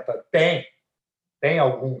arrebentando. Tem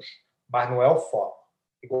alguns, mas não é o foco.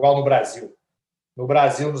 Igual no Brasil. No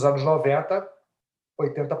Brasil, nos anos 90,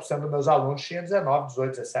 80% dos meus alunos tinham 19,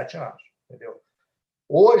 18, 17 anos. Entendeu?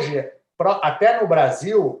 Hoje, até no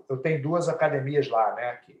Brasil, eu tenho 2 academias lá,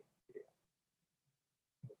 né? Que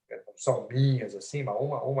são minhas, assim, mas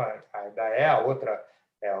uma ainda é, a outra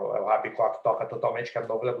é o Rabicó, que toca totalmente, que é do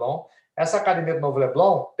Novo Leblon. Essa academia do Novo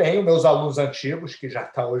Leblon tem os meus alunos antigos, que já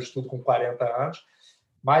estão hoje tudo com 40 anos,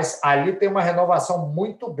 mas ali tem uma renovação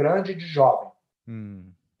muito grande de jovem.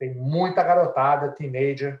 Tem muita garotada,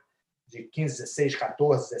 teenager, de 15, 16,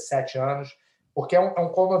 14, 17 anos, porque é um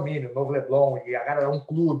condomínio, Novo Leblon, e é um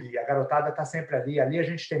clube, e a garotada está sempre ali. Ali a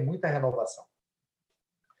gente tem muita renovação.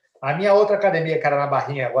 A minha outra academia, que era na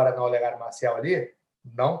Barrinha, agora no Olegário Maciel ali,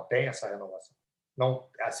 não tem essa renovação. Não,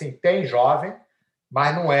 assim, tem jovem,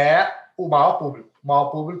 mas não é o maior público. O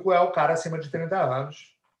maior público é o cara acima de 30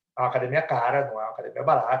 anos. É uma academia cara, não é uma academia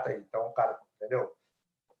barata. Então, o cara, entendeu?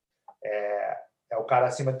 É o cara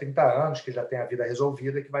acima de 30 anos, que já tem a vida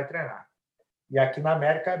resolvida, que vai treinar. E aqui na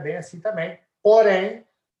América é bem assim também. Porém,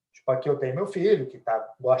 tipo, aqui eu tenho meu filho, que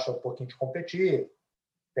gosta um pouquinho de competir,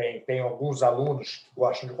 tem alguns alunos que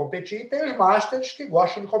gostam de competir e tem os masters que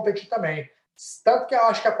gostam de competir também. Tanto que eu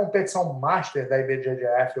acho que a competição master da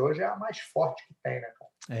IBJJF hoje é a mais forte que tem, né,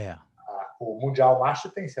 cara? O Mundial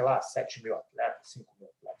Master tem, sei lá, 7 mil atletas, 5 mil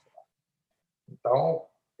atletas. Então,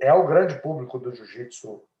 é o grande público do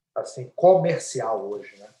jiu-jitsu assim, comercial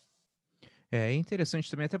hoje, né? É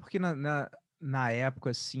interessante também, até porque na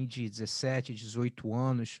época assim, de 17, 18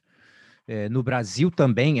 anos, no Brasil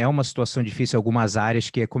também é uma situação difícil em algumas áreas,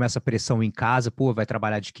 que começa a pressão em casa, pô, vai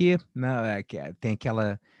trabalhar de quê? Né? Tem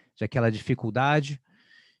aquela dificuldade.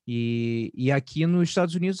 E aqui nos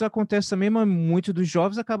Estados Unidos acontece também, mas muitos dos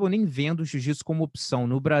jovens acabam nem vendo o jiu-jitsu como opção.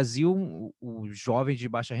 No Brasil, o jovem de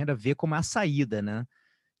baixa renda vê como a saída, né?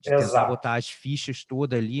 De tentar Exato. botar as fichas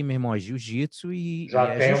todas ali, meu irmão, é jiu-jitsu e Já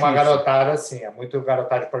é tem uma jiu-jitsu. garotada assim, é muito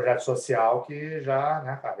garotada de projeto social que já,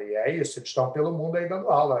 né, cara? E é isso, eles estão pelo mundo aí dando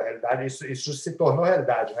aula. Na realidade, isso se tornou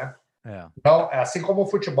realidade, né? Então, é assim como o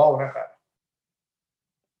futebol, né, cara?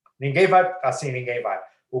 Ninguém vai.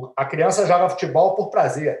 A criança joga futebol por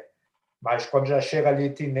prazer, mas quando já chega ali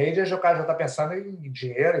teenager, o cara já está pensando em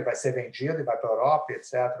dinheiro e vai ser vendido e vai para a Europa,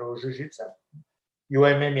 etc. O jiu-jitsu e o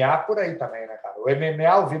MMA por aí também, né, cara? O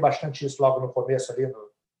MMA eu vi bastante isso logo no começo ali, no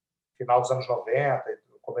final dos anos 90,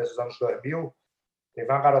 no começo dos anos 2000. Teve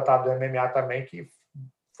uma garotada do MMA também que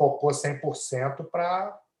focou 100%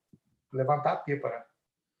 para levantar a pipa,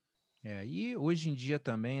 né? E hoje em dia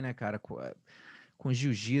também, né, cara, com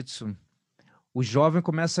jiu-jitsu, o jovem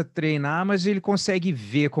começa a treinar, mas ele consegue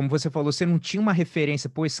ver, como você falou, você não tinha uma referência,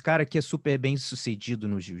 pô, esse cara aqui é super bem sucedido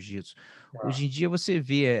no jiu-jitsu. Hoje em dia você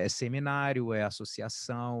vê, seminário,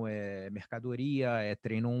 associação, mercadoria,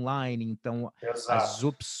 treino online, então as Exato.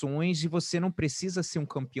 opções, e você não precisa ser um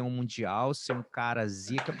campeão mundial, ser um cara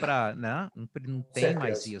zica para, né? Não Com tem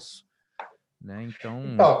mais certeza. isso, né? Então,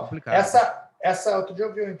 Então, complicado. outro dia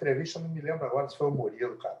eu vi uma entrevista, não me lembro agora se foi o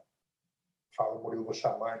Murilo, cara. Fala o Murilo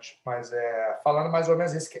Bustamante, mas falando mais ou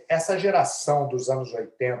menos isso, que essa geração dos anos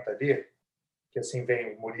 80 ali, que assim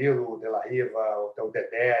vem o Murilo, o De La Riva, o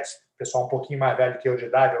Dedé, o pessoal um pouquinho mais velho que eu de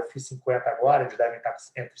idade, eu fiz 50 agora, eles devem estar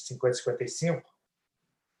entre 50 e 55.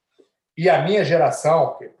 E a minha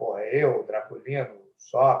geração, que, porra, eu, o Draculino, o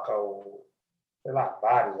Soca, sei lá,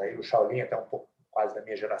 vários aí, o Shaolin até um pouco quase da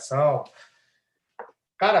minha geração.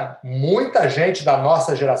 Cara, muita gente da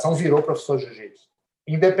nossa geração virou professor de jiu-jitsu.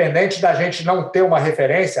 Independente da gente não ter uma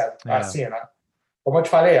referência, assim, né? Como eu te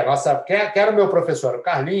falei, quem era o meu professor? O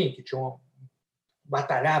Carlinhos, que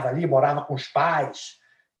batalhava ali, morava com os pais,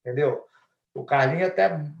 entendeu? O Carlinhos, até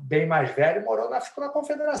bem mais velho, morou na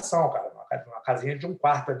Confederação, cara, uma casinha de um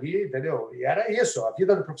quarto ali, entendeu? E era isso, a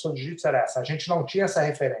vida do professor de jiu-jitsu era essa. A gente não tinha essa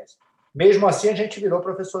referência. Mesmo assim, a gente virou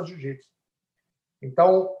professor de jiu-jitsu.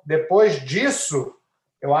 Então, depois disso,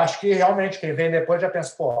 eu acho que realmente quem vem depois já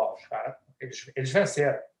pensa, pô, os caras, eles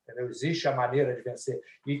venceram, entendeu? Existe a maneira de vencer.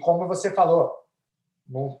 E como você falou,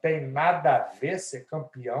 não tem nada a ver ser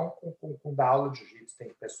campeão com dar aula de jiu-jitsu. Tem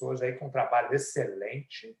pessoas aí com um trabalho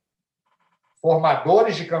excelente,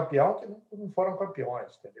 formadores de campeão que não foram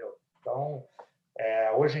campeões, entendeu? Então,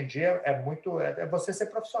 hoje em dia é muito... É você ser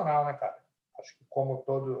profissional, né, cara? Acho que como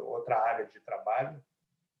toda outra área de trabalho,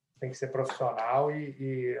 tem que ser profissional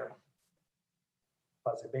e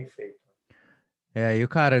fazer bem feito. E,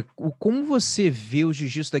 cara, como você vê o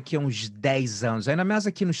jiu-jitsu daqui a uns 10 anos? Ainda mais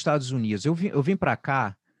aqui nos Estados Unidos. Eu vim para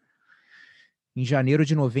cá em janeiro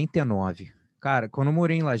de 99. Cara, quando eu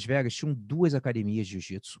morei em Las Vegas, tinham 2 academias de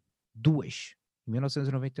jiu-jitsu. 2. Em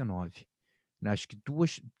 1999. Acho que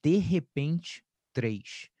 2, de repente,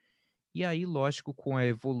 3. E aí, lógico, com a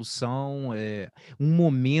evolução, um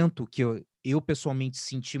momento que eu pessoalmente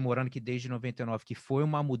senti morando aqui desde 99, que foi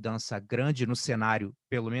uma mudança grande no cenário,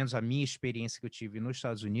 pelo menos a minha experiência que eu tive nos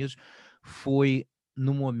Estados Unidos, foi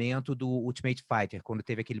no momento do Ultimate Fighter, quando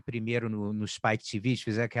teve aquele primeiro no Spike TV,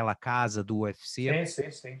 fizeram aquela casa do UFC.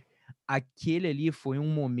 Sim. Aquele ali foi um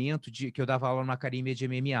momento que eu dava aula na academia de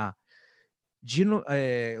MMA.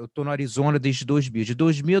 Eu estou no Arizona desde 2000. De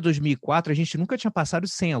 2000 a 2004, a gente nunca tinha passado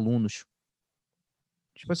 100 alunos.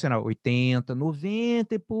 Tipo assim, 80,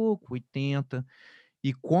 90 e pouco, 80.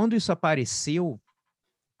 E quando isso apareceu,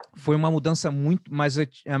 foi uma mudança muito... Mas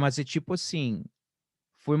é tipo assim,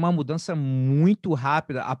 foi uma mudança muito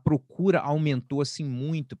rápida. A procura aumentou assim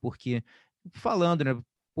muito, porque falando, né?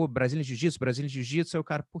 Pô, Brasília Jiu-Jitsu, aí o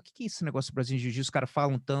cara, por que é esse negócio de Brasília Jiu-Jitsu? Os caras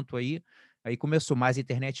falam tanto aí. Aí começou mais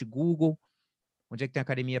internet, Google. Onde é que tem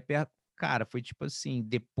academia perto? Cara, foi tipo assim,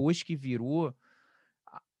 depois que virou,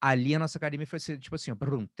 ali a nossa academia foi tipo assim,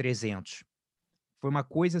 300. Foi uma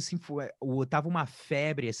coisa assim, tava uma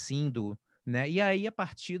febre assim né? E aí, a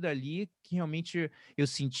partir dali, que realmente eu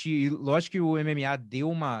senti, lógico que o MMA deu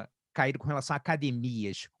uma caída com relação a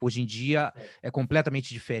academias. Hoje em dia é completamente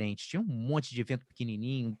diferente. Tinha um monte de evento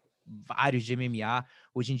pequenininho, vários de MMA.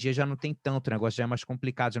 Hoje em dia já não tem tanto, o negócio já é mais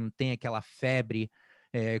complicado, já não tem aquela febre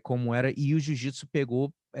como era. E o jiu-jitsu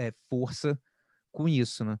pegou força com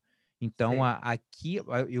isso, né? Então, aqui,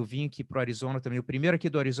 eu vim aqui para o Arizona também. O primeiro aqui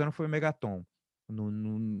do Arizona foi o Megaton, no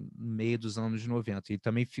meio dos anos 90. Ele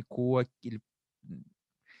também ficou aqui,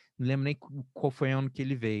 não lembro nem qual foi o ano que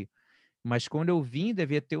ele veio. Mas quando eu vim,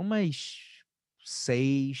 devia ter umas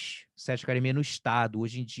 6, 7 academias no estado.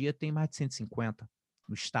 Hoje em dia tem mais de 150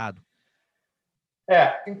 no estado.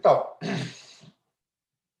 Então,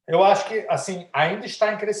 eu acho que assim ainda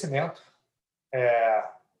está em crescimento.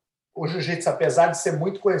 O jiu-jitsu, apesar de ser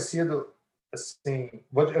muito conhecido, assim,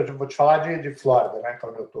 eu vou te falar de Flórida, né, que é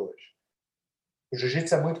onde eu estou hoje. O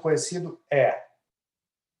jiu-jitsu é muito conhecido,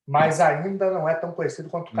 mas ainda não é tão conhecido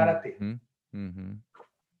quanto o karatê.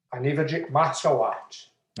 A nível de martial art.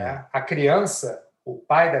 Né? A criança, o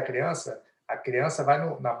pai da criança, a criança vai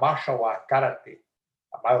na martial art, karatê.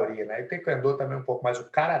 A maioria, né? E taekwondo também um pouco, mas o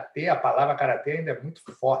karatê, a palavra karatê ainda é muito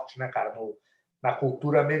forte, né, cara, na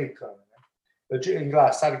cultura americana.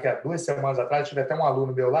 Engraçado que há 2 semanas atrás tive até um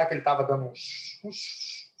aluno meu lá que ele estava dando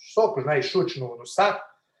uns socos, né, e chute no saco.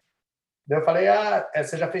 Daí eu falei,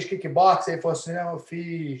 você já fez kickboxing? Ele falou assim, não,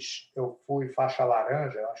 eu fui faixa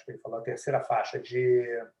laranja, acho que ele falou a 3ª faixa,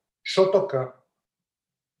 de Shotokan.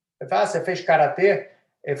 Eu falei, você fez karatê?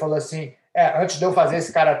 Ele falou assim, antes de eu fazer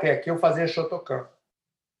esse karatê aqui, eu fazia Shotokan.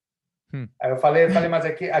 Aí eu falei, mas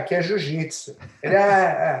aqui é jiu-jitsu. Ele,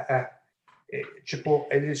 Tipo,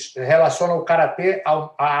 eles relacionam o karatê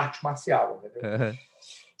à arte marcial, entendeu?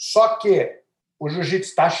 Só que o jiu-jitsu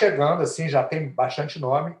está chegando, assim, já tem bastante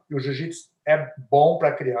nome, e o jiu-jitsu é bom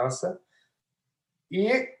para criança.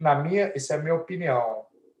 E, isso é a minha opinião,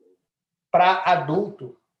 para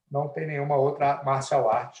adulto, não tem nenhuma outra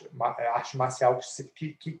arte marcial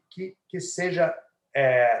que seja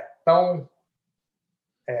tão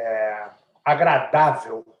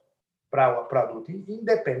agradável para o adulto.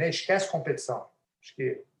 Independente, esquece competição. Acho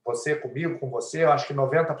que você comigo, com você, eu acho que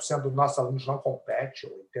 90% dos nossos alunos não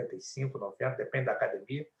competem, 85%, 90%, depende da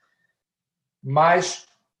academia. Mas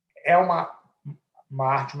é uma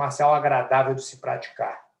arte marcial agradável de se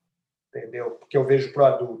praticar, entendeu? Porque eu vejo para o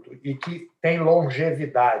adulto e que tem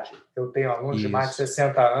longevidade. Eu tenho alunos de mais de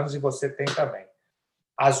 60 anos e você tem também.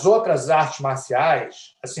 As outras artes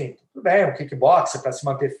marciais, assim, tudo bem, um kickboxer para se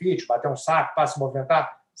manter fit, bater um saco, para se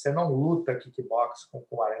movimentar, você não luta kickbox com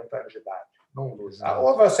 40 anos de idade. Não luta.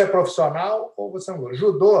 Ou você é profissional ou você não luta.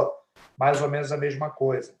 Judô, mais ou menos a mesma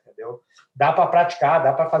coisa, entendeu? Dá para praticar,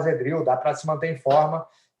 dá para fazer drill, dá para se manter em forma,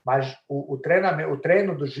 mas o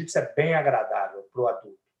treino do jiu-jitsu é bem agradável para o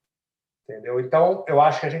adulto, entendeu? Então, eu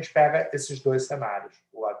acho que a gente pega esses 2 cenários,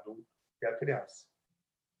 o adulto e a criança,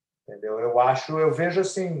 entendeu? Eu vejo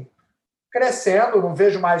assim, crescendo, não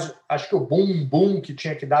vejo mais, acho que o boom que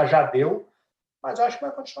tinha que dar já deu, mas eu acho que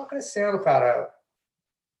vai continuar crescendo, cara.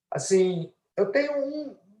 Assim, eu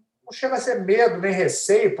tenho não chega a ser medo nem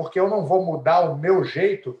receio, porque eu não vou mudar o meu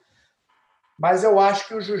jeito, mas eu acho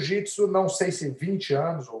que o jiu-jitsu, não sei se 20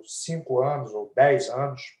 anos, ou 5 anos, ou 10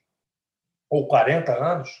 anos, ou 40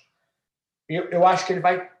 anos, eu acho que ele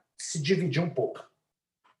vai se dividir um pouco.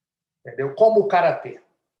 Entendeu? Como o karatê.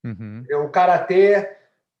 Uhum. O karatê,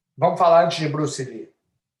 vamos falar antes de Bruce Lee.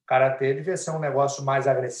 O karatê devia ser um negócio mais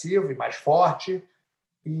agressivo e mais forte.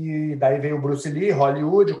 E daí veio o Bruce Lee,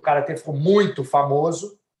 Hollywood, o karatê ficou muito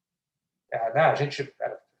famoso. Né? A gente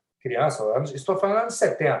era criança, estou falando anos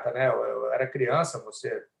 70, né? Eu era criança,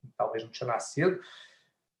 você talvez não tinha nascido,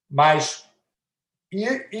 mas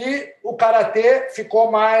e o karatê ficou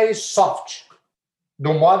mais soft,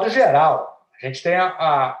 do modo geral. A gente tem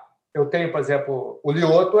eu tenho, por exemplo, o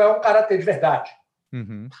Lyoto é um karatê de verdade.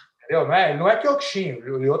 Uhum. Entendeu? Não é Kyokushin,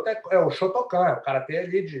 o Lyoto é o Shotokan, é o karatê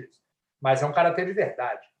ali, mas é um karatê de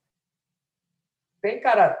verdade. Tem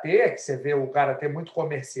karatê, que você vê o karatê muito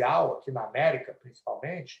comercial, aqui na América,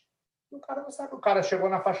 principalmente, e o cara não sabe, o cara chegou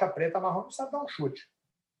na faixa preta, marrom, não sabe dar um chute.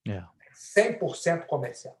 É. 100%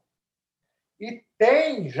 comercial. E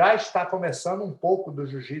já está começando um pouco do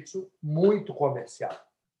jiu-jitsu muito comercial.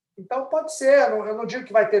 Então, pode ser, eu não digo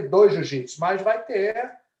que vai ter 2 jiu-jitsu, mas vai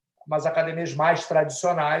ter umas academias mais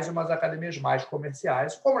tradicionais e umas academias mais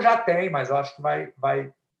comerciais, como já tem, mas eu acho que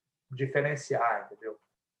vai diferenciar, entendeu?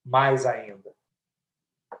 Mais ainda.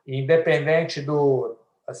 Independente do...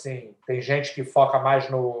 Assim, tem gente que foca mais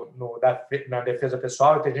na defesa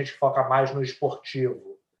pessoal e tem gente que foca mais no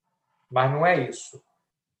esportivo. Mas não é isso.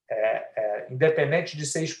 Independente de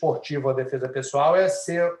ser esportivo ou defesa pessoal, é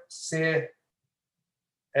ser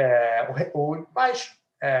o mais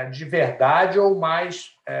de verdade ou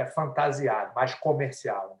mais fantasiado, mais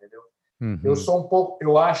comercial, entendeu? Uhum.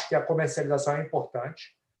 Eu acho que a comercialização é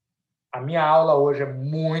importante. A minha aula hoje é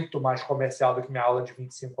muito mais comercial do que minha aula de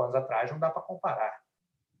 25 anos atrás, não dá para comparar.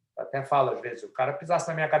 Eu até falo às vezes, se o cara pisasse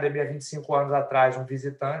na minha academia 25 anos atrás, um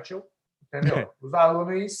visitante, entendeu? Os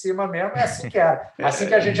alunos iam em cima mesmo, é assim que era. Assim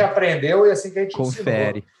que a gente aprendeu e assim que a gente ensinou.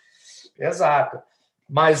 Confere. Exato.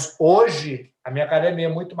 Mas hoje, a minha academia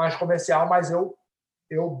é muito mais comercial, mas eu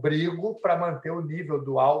brigo para manter o nível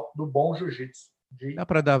do bom jiu-jitsu.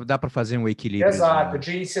 Dá para fazer um Exato, equilíbriozinho.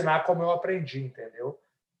 de ensinar como eu aprendi, entendeu?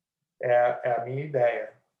 É a minha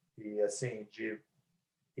ideia. E assim,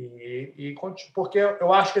 porque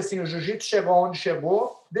eu acho que assim, o jiu-jitsu chegou onde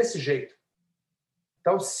chegou desse jeito.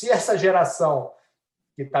 Então, se essa geração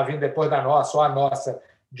que está vindo depois da nossa, ou a nossa,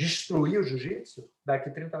 destruir o jiu-jitsu, daqui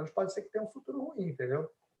a 30 anos pode ser que tenha um futuro ruim, entendeu?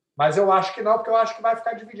 Mas eu acho que não, porque eu acho que vai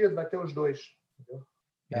ficar dividido, vai ter os dois. Entendeu?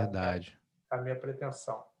 Verdade. É a minha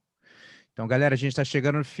pretensão. Então, galera, a gente está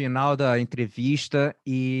chegando no final da entrevista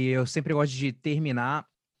e eu sempre gosto de terminar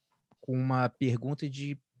com uma pergunta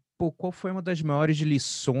de qual foi uma das maiores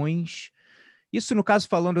lições. Isso, no caso,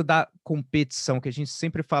 falando da competição, que a gente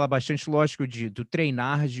sempre fala bastante, lógico, do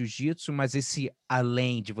treinar jiu-jitsu, mas esse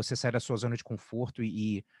além de você sair da sua zona de conforto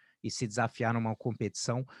e se desafiar numa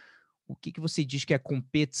competição, o que você diz que é a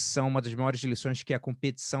competição, uma das maiores lições que a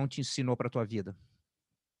competição te ensinou para a tua vida?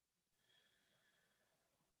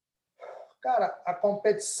 Cara, a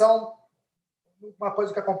competição, uma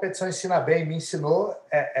coisa que a competição ensina bem, me ensinou,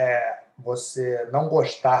 é você não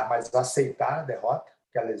gostar, mas aceitar a derrota,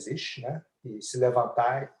 que ela existe, né? E se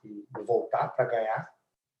levantar e voltar para ganhar.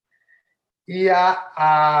 E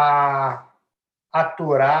a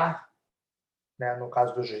aturar, né? No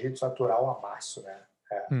caso do jiu-jitsu, aturar o amasso, né?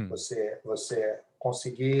 Você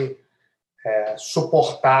conseguir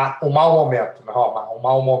suportar um mau momento, não, um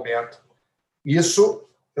mau momento. Isso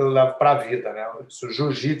eu levo para a vida, né? Isso,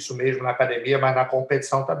 jiu-jitsu mesmo na academia, mas na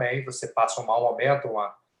competição também. Você passa um mau momento,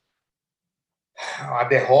 uma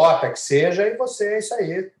derrota que seja, e você é isso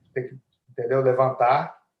aí. Tem que, entendeu?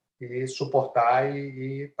 Levantar e suportar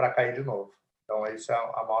e para cair de novo. Então, isso é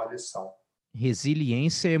a maior lição.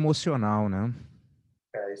 Resiliência emocional, né?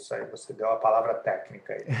 É isso aí, você deu a palavra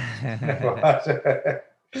técnica aí.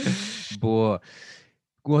 Boa.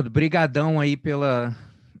 Gordo, brigadão aí pela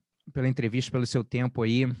entrevista, pelo seu tempo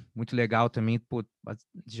aí. Muito legal também, pô,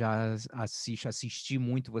 já assisti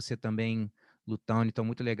muito você também lutando, então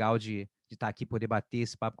muito legal de estar aqui, poder bater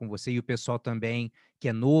esse papo com você. E o pessoal também, que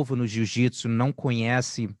é novo no jiu-jitsu, não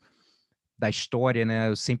conhece da história, né?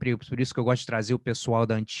 Por isso que eu gosto de trazer o pessoal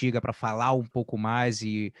da antiga para falar um pouco mais.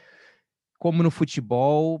 E como no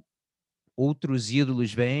futebol, outros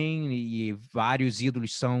ídolos vêm e vários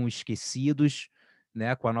ídolos são esquecidos,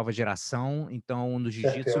 né, com a nova geração. Então, no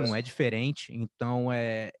jiu-jitsu não é diferente. Então,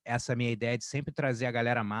 essa é a minha ideia de sempre trazer a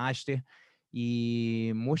galera master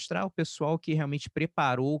e mostrar ao pessoal que realmente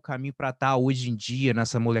preparou o caminho para estar hoje em dia,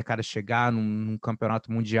 nessa molecada chegar num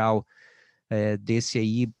campeonato mundial desse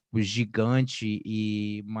aí,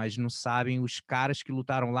 gigante, mas não sabem os caras que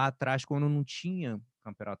lutaram lá atrás quando não tinha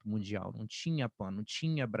campeonato mundial, não tinha PAN, não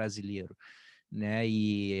tinha brasileiro, né?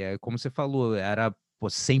 E como você falou, era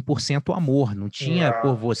 100% amor, não tinha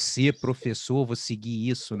por você, professor, vou seguir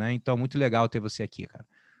isso, né? Então, muito legal ter você aqui, cara.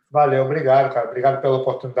 Valeu, obrigado, cara. Obrigado pela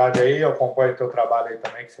oportunidade aí. Eu acompanho o teu trabalho aí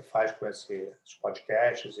também, que você faz com esses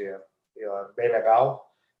podcasts, e é bem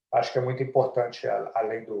legal. Acho que é muito importante,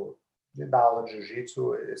 além de dar aula de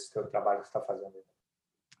jiu-jitsu, esse teu trabalho que você está fazendo.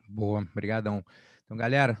 Boa, brigadão. Então,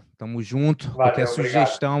 galera, tamo junto. Qualquer Valeu, obrigado.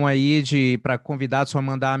 sugestão aí para convidado, só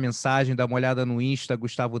mandar uma mensagem, dar uma olhada no Insta,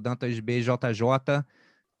 Gustavo Dantas BJJ.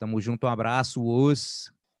 Tamo junto, um abraço,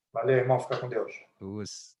 Valeu, irmão. Fica com Deus.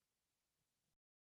 os.